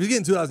he's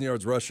getting 2,000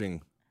 yards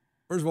rushing,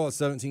 first of all, it's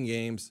 17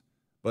 games.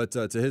 But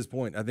to his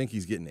point, I think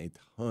he's getting a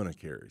ton of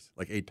carries,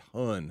 like a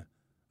ton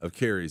of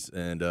carries.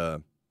 And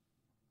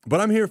but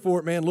I'm here for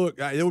it, man. Look,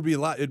 it would be a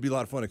lot. It'd be a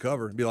lot of fun to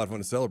cover. It'd be a lot of fun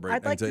to celebrate.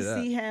 I'd like to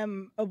that. see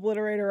him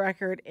obliterate a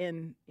record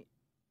in,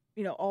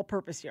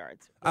 all-purpose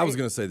yards. Right? I was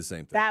going to say the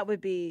same thing. That would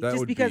be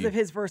just because of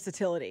his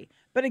versatility.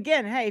 But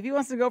again, hey, if he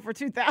wants to go for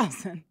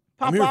 2,000,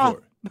 pop I'm here off. for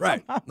it.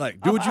 Right. Like,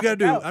 do what you got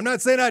to do. I'm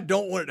not saying I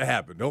don't want it to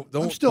happen.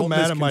 I'm still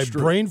mad at my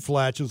misconstrue. brain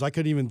flashes. I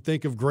couldn't even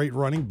think of great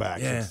running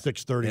backs at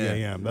 6:30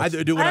 a.m. I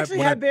actually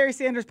had Barry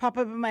Sanders pop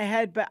up in my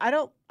head, but I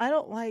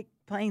don't like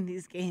playing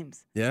these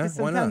games. Yeah? 'Cause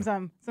Why not?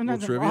 Sometimes I'm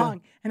trivia?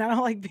 wrong, and I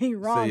don't like being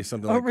wrong Say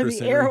something like over Chris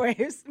the Henry?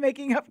 airwaves,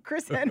 making up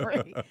Chris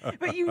Henry.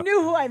 But you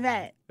knew who I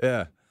meant.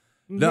 Yeah.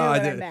 You No, knew I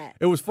what I did. meant.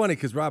 It was funny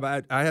because, Rob,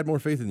 I had more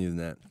faith in you than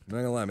that. I'm not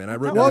going to lie, man. I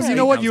wrote Well, down you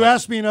know eight, what? and I You was like,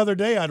 asked me another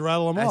day, I'd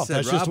rattle them I off. said,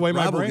 That's just the way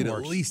my Rob will brain get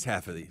works. at least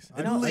half of these. I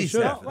At don't least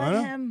let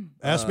half. him.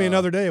 Ask me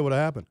another day, it would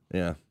have happened.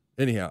 Yeah.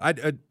 Anyhow,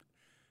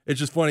 it's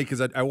just funny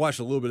because I watched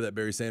a little bit of that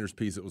Barry Sanders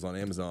piece that was on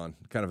Amazon,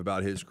 kind of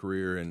about his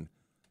career. And,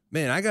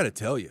 man, I got to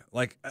tell you,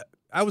 like,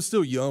 I was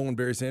still young when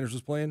Barry Sanders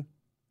was playing.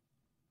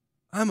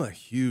 I'm a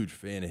huge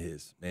fan of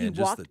his, man. He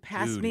just the walked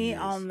past dude me he is.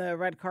 on the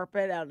red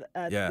carpet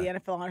at the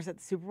NFL honors at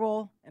the Super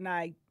Bowl, and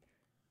I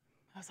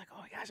was like,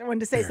 oh my gosh, I wanted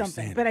to say Barry something,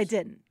 Sanders. but I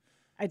didn't.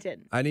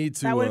 I need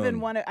to. That would have been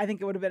one. I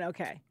think it would have been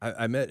okay.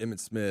 I met Emmitt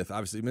Smith.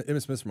 Obviously,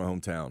 Emmitt Smith's from my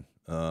hometown.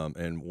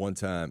 And one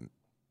time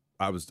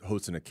I was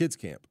hosting a kids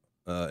camp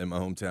in my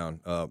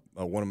hometown.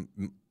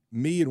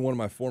 Me and one of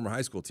my former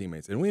high school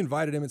teammates. And we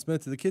invited Emmitt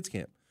Smith to the kids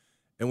camp.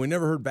 And we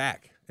never heard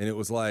back. And it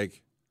was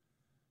like,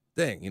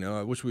 dang,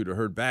 I wish we'd have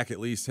heard back at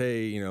least,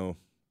 hey,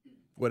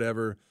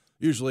 whatever.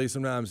 Usually,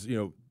 sometimes,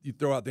 you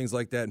throw out things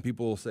like that and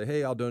people will say,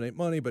 hey, I'll donate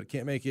money, but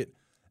can't make it.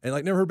 And,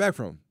 never heard back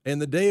from him.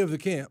 And the day of the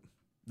camp,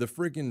 the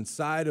freaking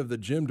side of the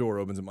gym door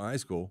opens at my high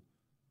school,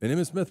 and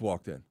Emmitt Smith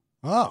walked in.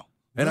 Oh.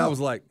 And I was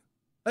like,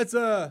 does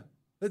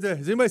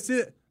anybody see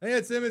it? Hey,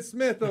 it's Emmitt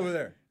Smith over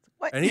there.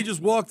 What? And he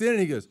just walked in and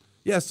he goes,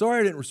 Yeah, sorry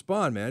I didn't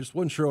respond, man. I just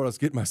wasn't sure what I was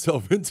getting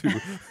myself into.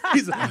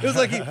 It was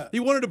like he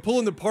wanted to pull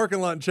in the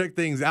parking lot and check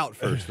things out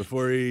first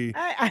before he.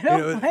 I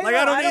don't blame like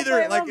I don't him.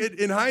 either. Blame Like him.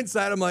 in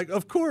hindsight, I'm like,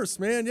 of course,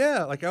 man.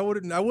 Yeah, like I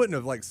wouldn't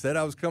have like said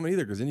I was coming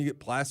either, because then you get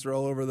plaster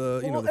all over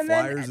the the and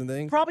flyers then and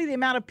things. Probably the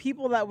amount of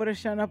people that would have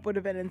shown up would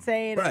have been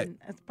insane. Right. And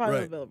it's probably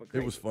Right. a little bit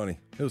crazy. It was funny.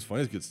 It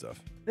was good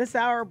stuff. This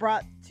hour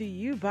brought to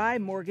you by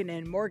Morgan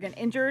and Morgan.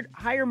 Injured?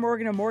 Hire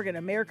Morgan & Morgan,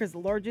 America's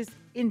largest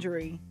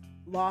injury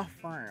law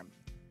firm.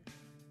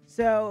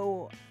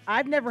 So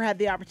I've never had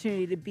the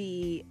opportunity to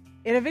be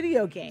in a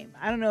video game.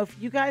 I don't know if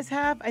you guys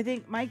have. I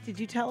think, Mike, did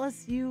you tell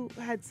us you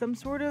had some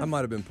sort of? I might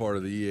have been part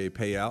of the EA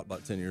payout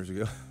about 10 years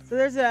ago. So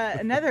there's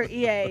another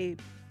EA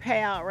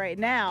payout right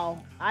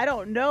now. I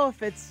don't know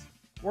if it's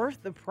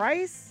worth the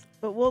price,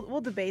 but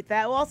we'll debate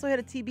that. We'll also hit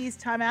a TB's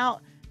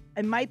timeout.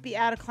 I might be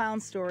out of clown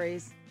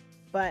stories,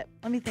 but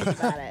let me think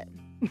about it.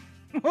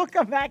 We'll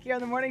come back here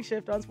on the morning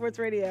shift on Sports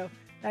Radio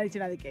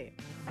 92.9 The Game.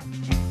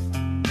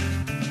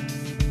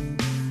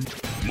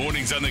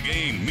 Mornings on the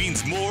Game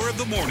means more of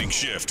the morning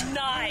shift.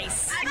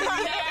 Nice.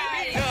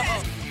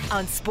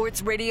 On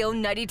Sports Radio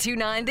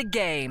 92.9 The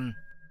Game.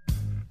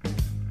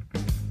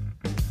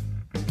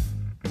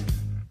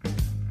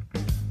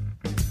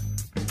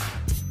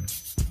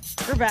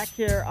 We're back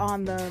here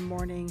on the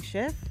morning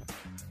shift.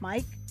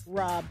 Mike,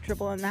 Rob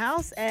Tribble in the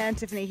house, and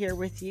Tiffany here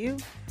with you.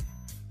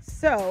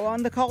 So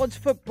on the college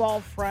football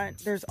front,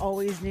 there's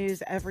always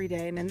news every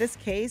day. And in this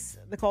case,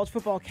 the college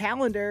football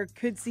calendar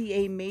could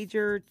see a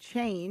major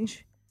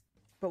change.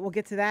 But we'll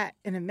get to that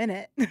in a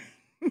minute.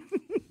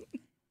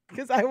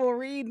 Because I will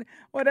read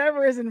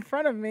whatever is in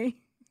front of me.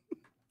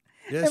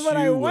 Yes, and what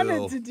I you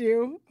wanted will. to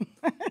do.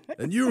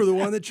 And you were the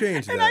one that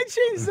changed And that. I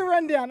changed the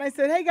rundown. I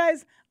said, hey,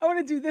 guys, I want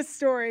to do this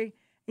story.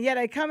 And yet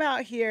I come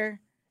out here,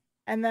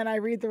 and then I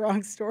read the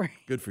wrong story.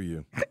 Good for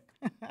you.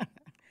 That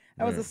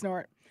was a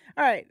snort.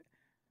 All right.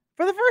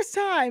 For the first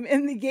time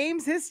in the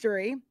game's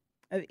history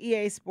of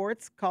EA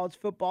Sports College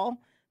Football,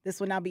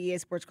 this will now be EA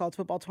Sports College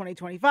Football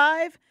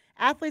 2025,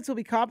 athletes will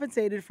be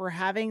compensated for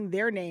having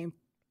their name,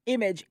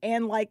 image,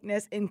 and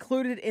likeness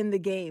included in the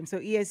game. So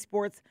EA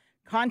Sports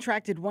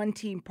contracted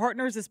OneTeam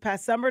Partners this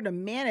past summer to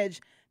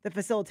manage the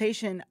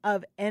facilitation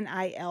of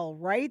NIL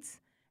rights.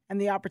 And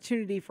the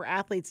opportunity for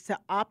athletes to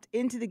opt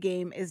into the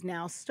game is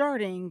now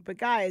starting. But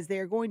guys, they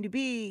are going to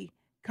be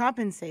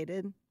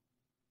compensated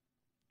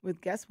with,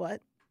 guess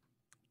what?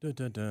 Dun,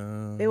 dun,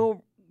 dun. They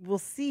will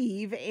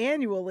receive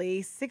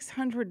annually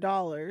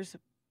 $600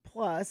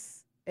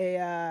 plus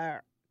a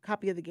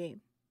copy of the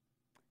game.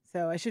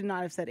 So I should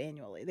not have said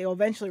annually. They will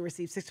eventually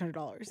receive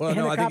 $600. Well, and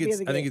no, a I copy think of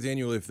the I think game. it's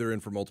annually if they're in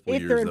for multiple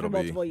years. If they're in for that'll be-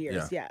 multiple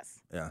years,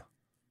 yes. Yeah.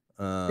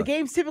 The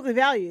game's typically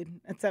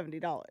valued at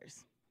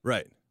 $70.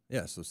 Right.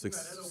 Yeah. So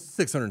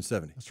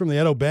 670. That's from the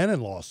Ed O'Bannon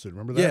lawsuit.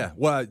 Remember that? Yeah.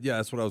 Well, yeah.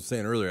 That's what I was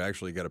saying earlier. I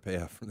actually got a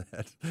payout from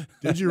that.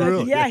 Did you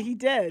really? Yeah, he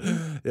did.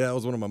 Yeah, it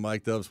was one of my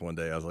mic'd ups one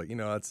day. I was like,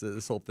 that's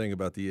this whole thing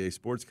about the EA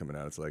Sports coming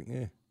out. It's like,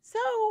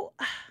 So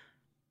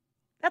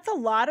that's a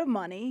lot of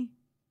money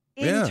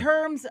in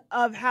terms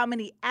of how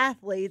many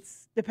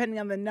athletes, depending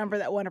on the number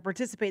that want to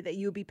participate, that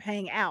you would be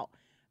paying out.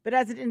 But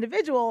as an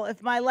individual,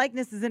 if my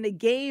likeness is in a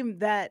game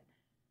that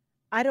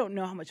I don't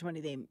know how much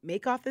money they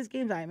make off this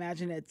game, I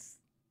imagine it's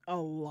a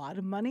lot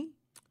of money.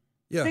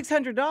 Yeah.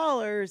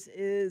 $600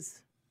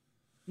 is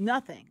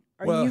nothing.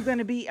 Are you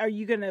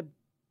going to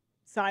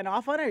sign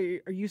off on it?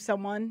 Or are you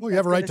someone? Well, you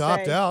have a right to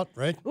opt out,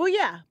 right? Well,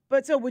 yeah.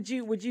 But so would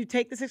you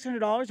take the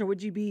 $600 or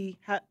would you be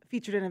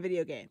featured in a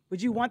video game?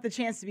 Would you want the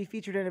chance to be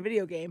featured in a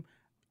video game?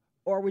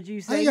 Or would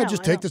you say, I think I'd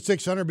just take the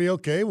 $600, be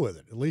okay with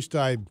it. At least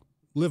I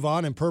live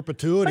on in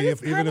perpetuity.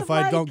 Even if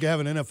I don't have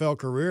an NFL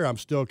career, I'm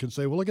still can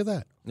say, well, look at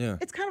that. Yeah.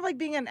 It's kind of like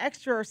being an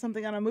extra or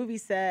something on a movie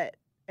set.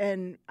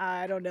 And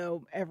I don't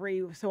know,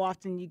 every so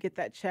often you get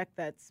that check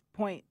that's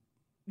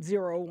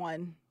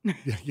 0.01. Yeah,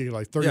 you get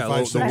like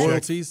 35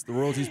 cents. The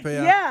royalties pay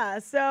out. Yeah,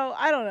 so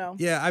I don't know.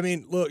 Yeah, I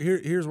mean, look,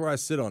 here's where I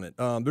sit on it.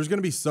 There's going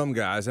to be some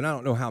guys, and I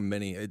don't know how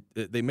many.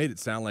 They made it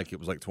sound like it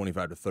was like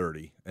 25 to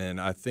 30,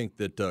 and I think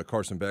that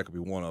Carson Beck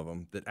will be one of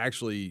them that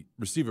actually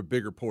receive a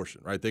bigger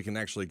portion, right? They can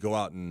actually go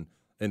out and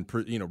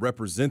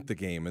represent the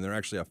game, and they're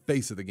actually a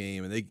face of the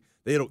game, and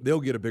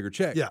they'll get a bigger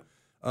check. Yeah.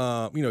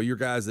 Your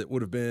guys that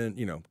would have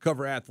been,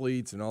 cover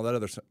athletes and all that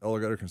other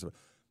kind of stuff.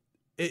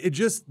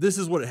 This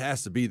is what it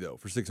has to be though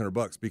for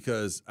 $600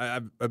 because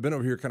I've been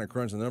over here kind of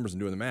crunching the numbers and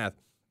doing the math.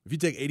 If you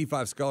take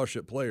 85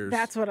 scholarship players,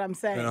 that's what I'm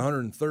saying, and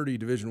 130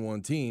 Division I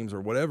teams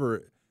or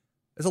whatever,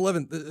 it's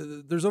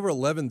 11. There's over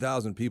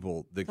 11,000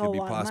 people that could be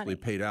possibly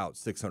paid out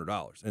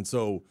 $600. And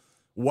so,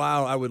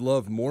 while I would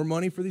love more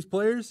money for these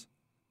players,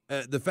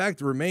 the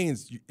fact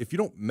remains: if you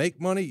don't make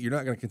money, you're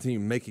not going to continue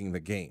making the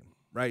game.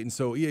 Right, and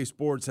so EA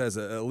Sports has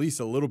at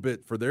least a little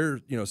bit for their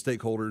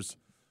stakeholders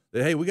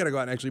that hey, we got to go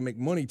out and actually make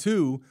money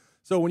too.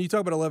 So when you talk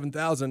about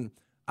 11,000,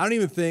 I don't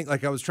even think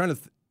I was trying to.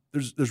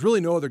 There's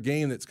really no other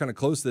game that's kind of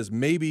close to this.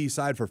 Maybe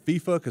aside for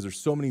FIFA because there's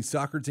so many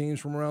soccer teams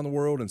from around the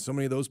world and so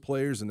many of those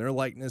players and their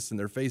likeness and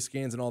their face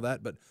scans and all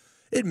that. But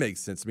it makes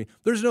sense to me.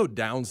 There's no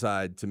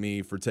downside to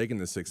me for taking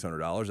the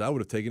 $600. I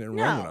would have taken it and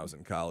run when I was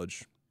in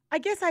college. I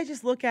guess I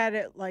just look at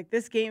it like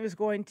this game is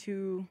going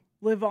to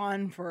live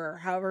on for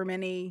however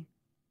many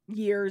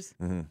years,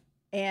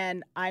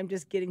 and I'm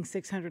just getting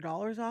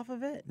 $600 off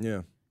of it.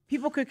 Yeah.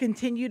 People could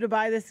continue to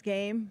buy this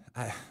game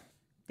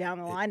down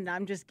the line, and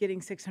I'm just getting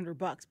 $600.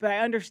 But I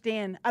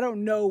understand. I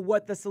don't know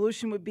what the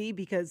solution would be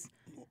because,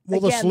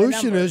 well, the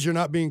solution is you're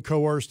not being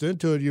coerced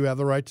into it. You have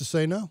the right to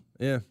say no.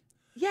 Yeah.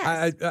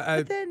 Yes.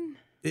 but then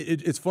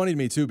it's funny to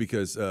me, too,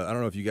 because I don't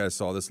know if you guys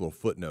saw this little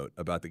footnote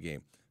about the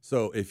game.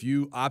 So if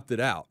you opted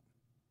out,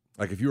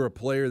 like if you were a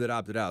player that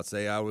opted out,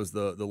 say I was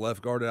the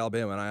left guard at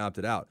Alabama and I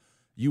opted out,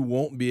 you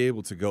won't be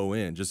able to go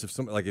in. Just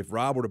if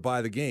Rob were to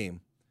buy the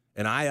game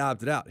and I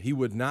opted out, he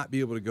would not be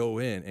able to go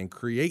in and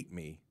create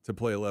me to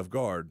play a left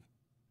guard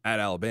at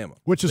Alabama.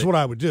 Which is what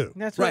I would do.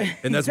 That's right.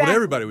 And that's what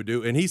everybody would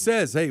do. And he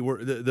says, hey,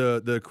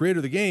 the creator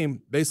of the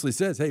game basically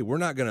says, hey, we're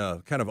not going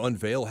to kind of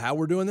unveil how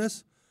we're doing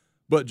this,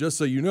 but just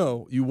so you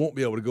know, you won't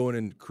be able to go in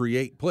and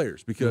create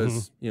players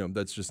because,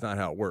 that's just not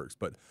how it works.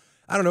 But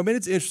I don't know, man,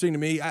 it's interesting to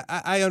me.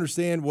 I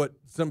understand what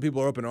some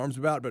people are up in arms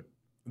about, but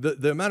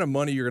the amount of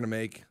money you're going to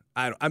make,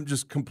 I'm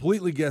just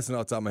completely guessing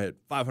off the top of my head,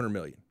 $500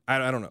 million.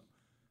 I don't know.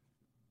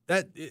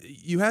 That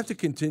you have to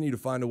continue to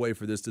find a way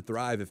for this to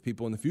thrive if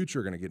people in the future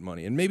are going to get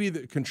money. And maybe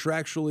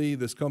contractually,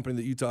 this company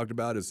that you talked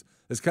about is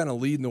kind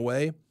of leading the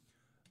way.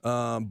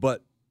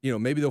 But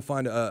maybe they'll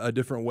find a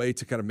different way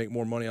to kind of make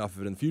more money off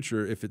of it in the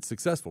future if it's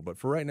successful. But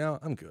for right now,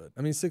 I'm good.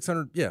 I mean,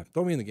 600,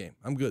 throw me in the game.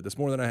 I'm good. That's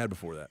more than I had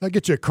before that. I'll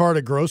get you a cart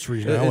of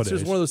groceries nowadays. It's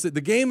just one of those things.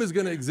 The game is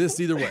going to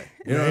exist either way.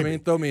 You know what I mean?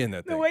 Throw me in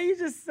that thing. The way you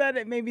just said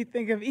it made me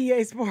think of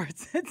EA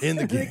Sports. It's in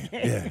the game.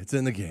 Yeah, it's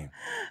in the game.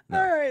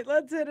 No. All right,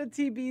 let's hit a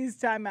TB's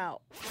timeout.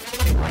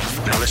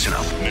 Now listen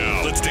up.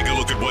 Now let's take a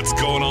look at what's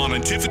going on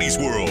in Tiffany's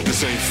world.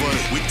 This ain't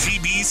funny. With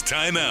TB's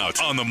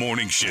Timeout on the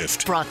morning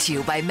shift. Brought to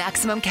you by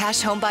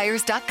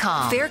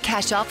MaximumCashHomeBuyers.com. Fair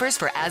cash offers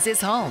for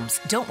as-is homes.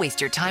 Don't waste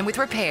your time with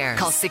repairs.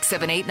 Call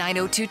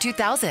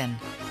 678-902-2000.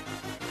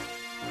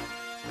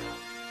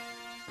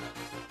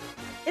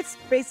 It's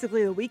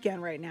basically the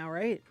weekend right now,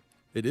 right?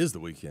 It is the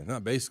weekend.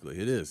 Not basically.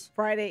 It is.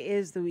 Friday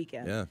is the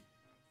weekend. Yeah.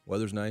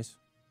 Weather's nice.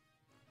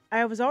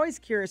 I was always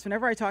curious.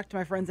 Whenever I talk to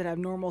my friends that have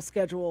normal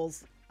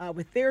schedules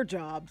with their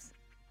jobs,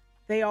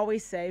 they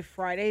always say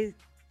Friday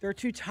they're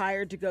too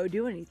tired to go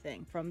do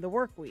anything from the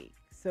work week.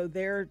 So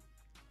their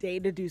day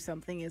to do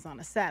something is on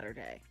a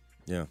Saturday.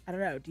 Yeah. I don't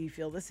know. Do you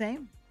feel the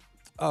same?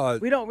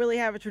 We don't really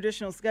have a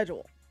traditional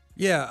schedule.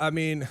 Yeah, I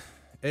mean,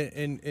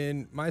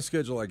 and my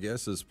schedule, I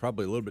guess, is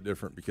probably a little bit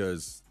different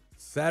because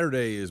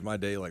Saturday is my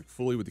day, like,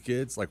 fully with the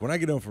kids. Like, when I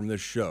get home from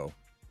this show,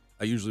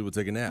 I usually will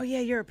take a nap. Oh, yeah,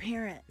 you're a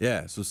parent.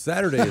 Yeah, so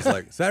Saturday is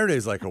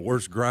like a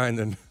worse grind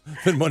than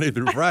Monday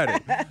through Friday.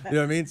 You know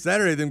what I mean?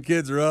 Saturday, them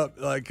kids are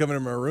up, like, coming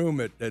in my room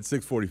at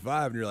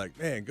 6:45, and you're like,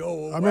 man, go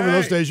away. I remember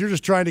those days. You're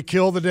just trying to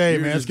kill the day,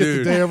 man. Let's get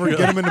the day over and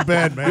get them into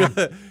bed, man.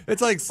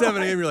 It's like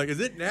 7 a.m. You're like, is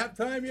it nap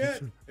time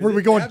yet? Where are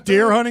we going,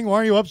 deer hunting?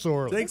 Why are you up so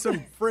early? Take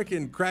some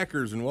freaking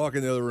crackers and walk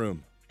in the other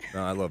room.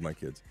 No, I love my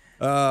kids.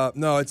 To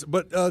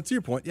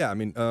your point, yeah, I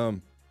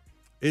mean,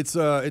 it's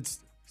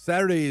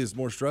Saturday is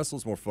more stressful.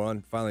 It's more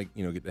fun. Finally,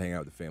 get to hang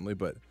out with the family.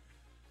 But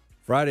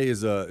Friday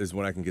is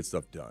when I can get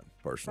stuff done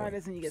personally.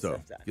 Fridays when you get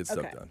stuff done. Get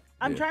stuff done.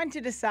 I'm trying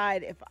to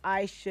decide if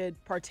I should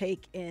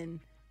partake in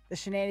the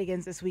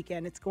shenanigans this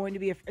weekend. It's going to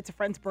be it's a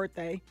friend's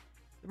birthday.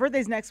 The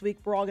birthday's next week.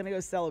 We're all going to go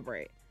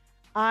celebrate.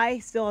 I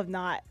still have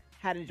not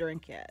had a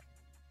drink yet,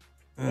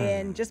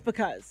 and just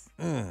because,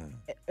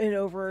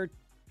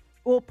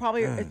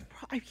 probably.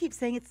 I keep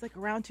saying it's like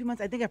around 2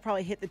 months. I think I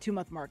probably hit the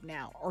 2-month mark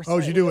now.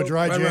 Did you do a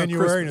dry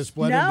January and a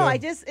splendid? No, I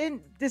just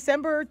in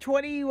December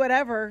 20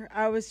 whatever.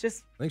 I was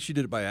just. I think she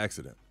did it by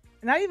accident.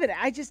 Not even.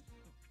 I just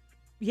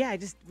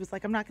was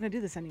like, I'm not going to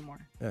do this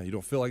anymore. Yeah, you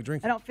don't feel like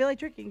drinking. I don't feel like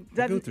drinking.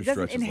 Doesn't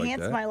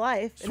enhance my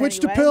life. Switch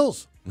to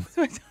pills.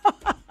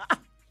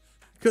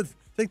 Could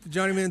take the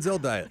Johnny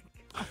Manziel diet.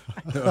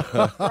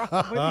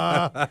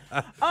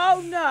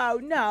 Oh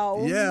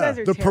no! Yeah, you guys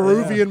are the terrible.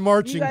 Peruvian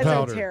marching you guys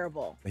powder. Are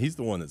terrible. He's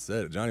the one that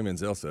said it. Johnny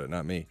Manziel said it,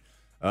 not me.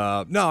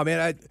 No,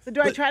 man. So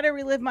do I try to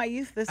relive my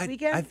youth this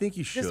weekend? I think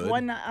you should. Just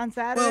one on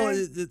Saturday.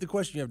 Well, the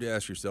question you have to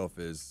ask yourself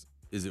is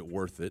it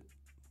worth it?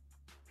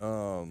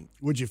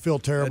 Would you feel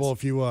terrible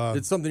if you?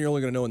 It's something you're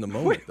only going to know in the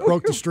moment. Though.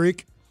 Broke the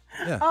streak.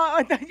 Yeah. Oh,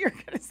 I thought you were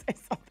going to say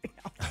something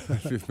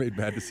else. You've made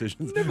bad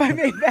decisions. I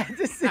made bad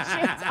decisions.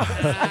 I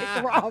was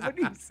like, Rob, what are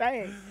you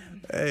saying?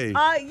 Hey,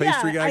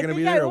 pastry guy going to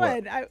be there or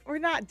what? We're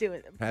not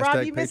doing it. Hashtag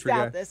Rob, you missed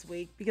out guy. this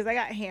week because I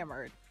got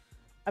hammered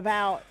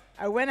about.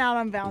 I went out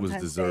on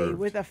Valentine's Day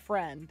with a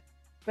friend,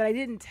 but I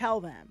didn't tell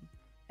them,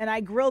 and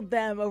I grilled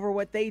them over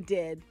what they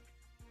did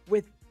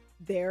with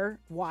their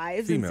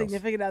wives and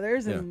significant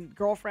others and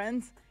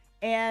girlfriends.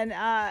 And,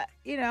 I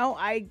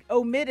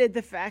omitted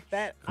the fact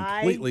that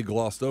completely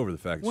glossed over the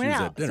fact that she was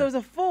at dinner. So it was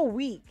a full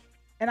week,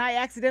 and I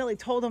accidentally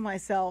told them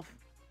myself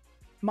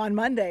on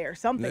Monday or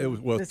something. We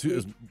weren't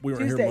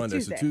here Monday,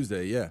 so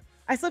Tuesday, yeah.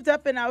 I slipped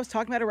up, and I was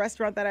talking about a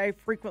restaurant that I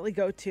frequently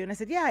go to, and I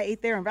said, yeah, I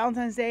ate there on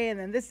Valentine's Day and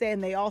then this day,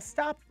 and they all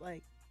stopped,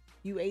 like,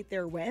 you ate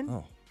there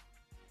when?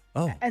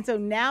 Oh. And so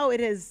now it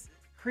has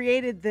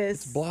created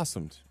this. It's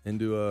blossomed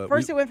into a.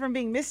 First, it went from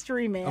being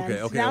Mystery Man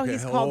to now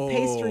he's called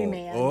Pastry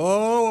Man.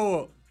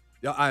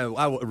 Yeah,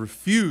 I will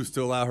refuse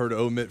to allow her to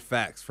omit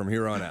facts from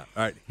here on out.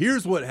 All right,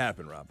 here's what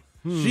happened, Rob.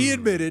 She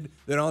admitted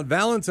that on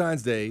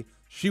Valentine's Day,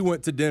 she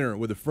went to dinner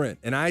with a friend.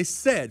 And I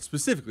said,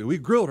 specifically, we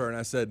grilled her, and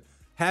I said,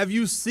 have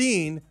you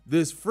seen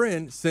this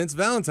friend since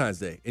Valentine's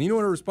Day? And you know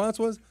what her response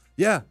was?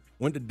 Yeah,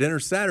 went to dinner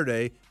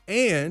Saturday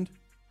and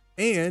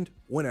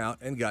went out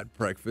and got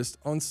breakfast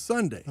on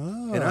Sunday.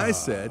 And I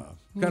said,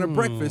 what kind of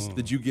breakfast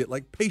did you get,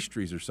 like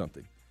pastries or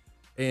something?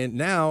 And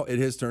now it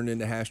has turned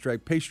into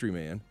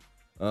 #PastryMan.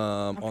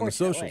 On the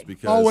socials,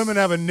 because all women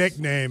have a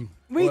nickname.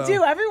 We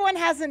do. Everyone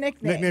has a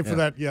nickname. Nickname for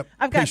that. Yep.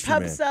 I've got Pastry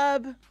Pub Man.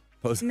 Sub.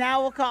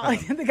 Now we'll call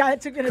the guy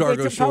that took me to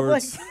Cargo date to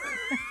Publix.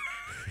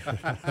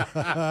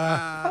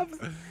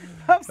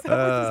 Pub Sub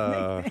was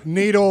his nickname.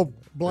 Needle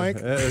blank.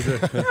 But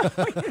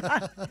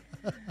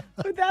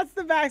that's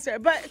the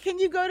backstory. But can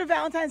you go to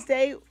Valentine's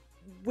Day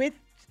with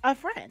a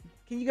friend?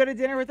 Can you go to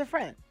dinner with a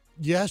friend?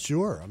 Yeah,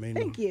 sure. I mean,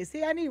 thank you.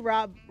 See, I need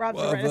Rob's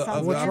well,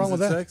 Renaissance. What's wrong with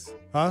that? Sex?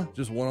 Huh?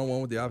 Just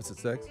one-on-one with the opposite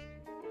sex?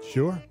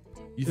 Sure.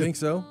 You think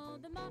so?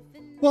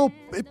 Well,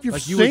 if you're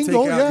like you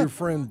single, would take out your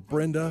friend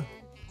Brenda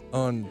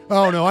on.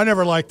 Oh no, I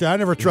never liked that. I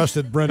never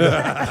trusted Brenda.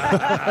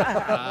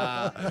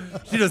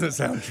 She doesn't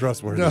sound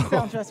trustworthy. No.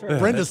 Sound trustworthy.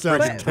 Brenda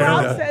sounds But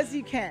Rob says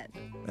you can.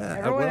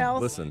 Everyone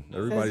else. Listen,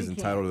 everybody's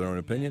entitled to their own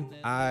opinion.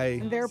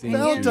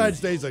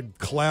 Valentine's Day's a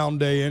clown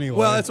day anyway.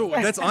 Well,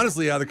 that's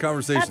honestly how the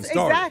conversation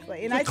started.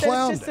 Exactly, and I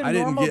said it's just a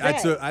normal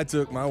day. I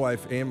took my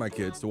wife and my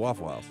kids to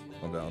Waffle House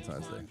on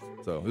Valentine's Day,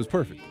 so it was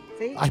perfect.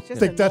 See, I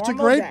think that's a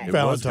great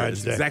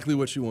Valentine's Day. Exactly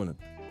what she wanted.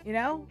 You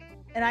know,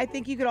 and I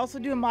think you could also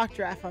do a mock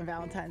draft on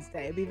Valentine's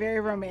Day. It'd be very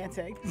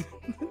romantic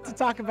to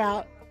talk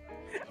about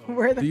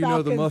where the. Do you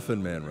Falcons... know the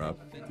Muffin Man, Rob?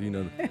 Do you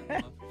know?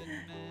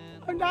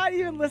 I'm not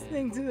even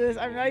listening to this.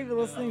 I'm not even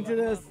listening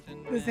to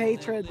this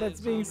hatred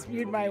that's being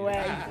spewed my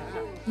way.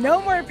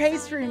 No more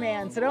Pastry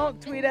Man, so don't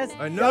tweet us.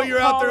 I know you're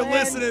out there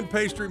listening,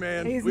 Pastry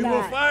Man. We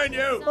will find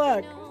you.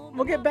 Look,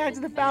 we'll get back to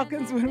the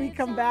Falcons when we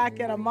come back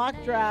and a mock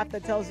draft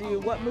that tells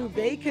you what move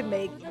they could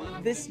make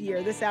this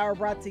year. This hour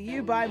brought to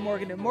you by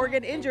Morgan &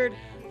 Morgan. Injured,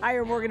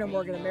 hire Morgan &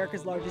 Morgan,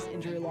 America's largest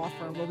injury law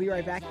firm. We'll be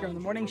right back here on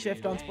the Morning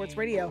Shift on Sports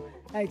Radio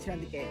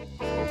 92.9 The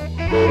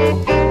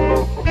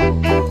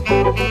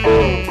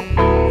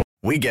Game.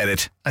 We get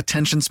it.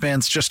 Attention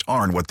spans just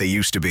aren't what they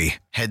used to be.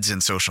 Heads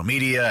in social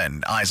media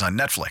and eyes on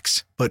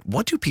Netflix. But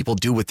what do people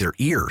do with their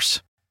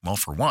ears? Well,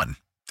 for one,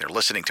 they're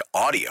listening to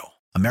audio.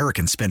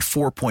 Americans spend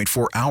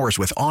 4.4 hours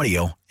with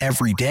audio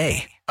every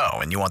day. Oh,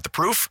 and you want the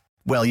proof?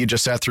 Well, you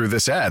just sat through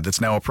this ad that's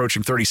now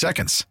approaching 30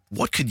 seconds.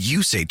 What could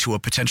you say to a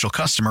potential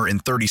customer in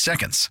 30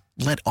 seconds?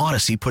 Let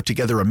Odyssey put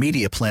together a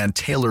media plan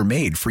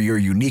tailor-made for your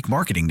unique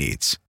marketing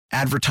needs.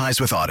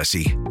 Advertise with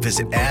Odyssey.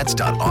 Visit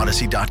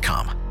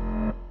ads.odyssey.com.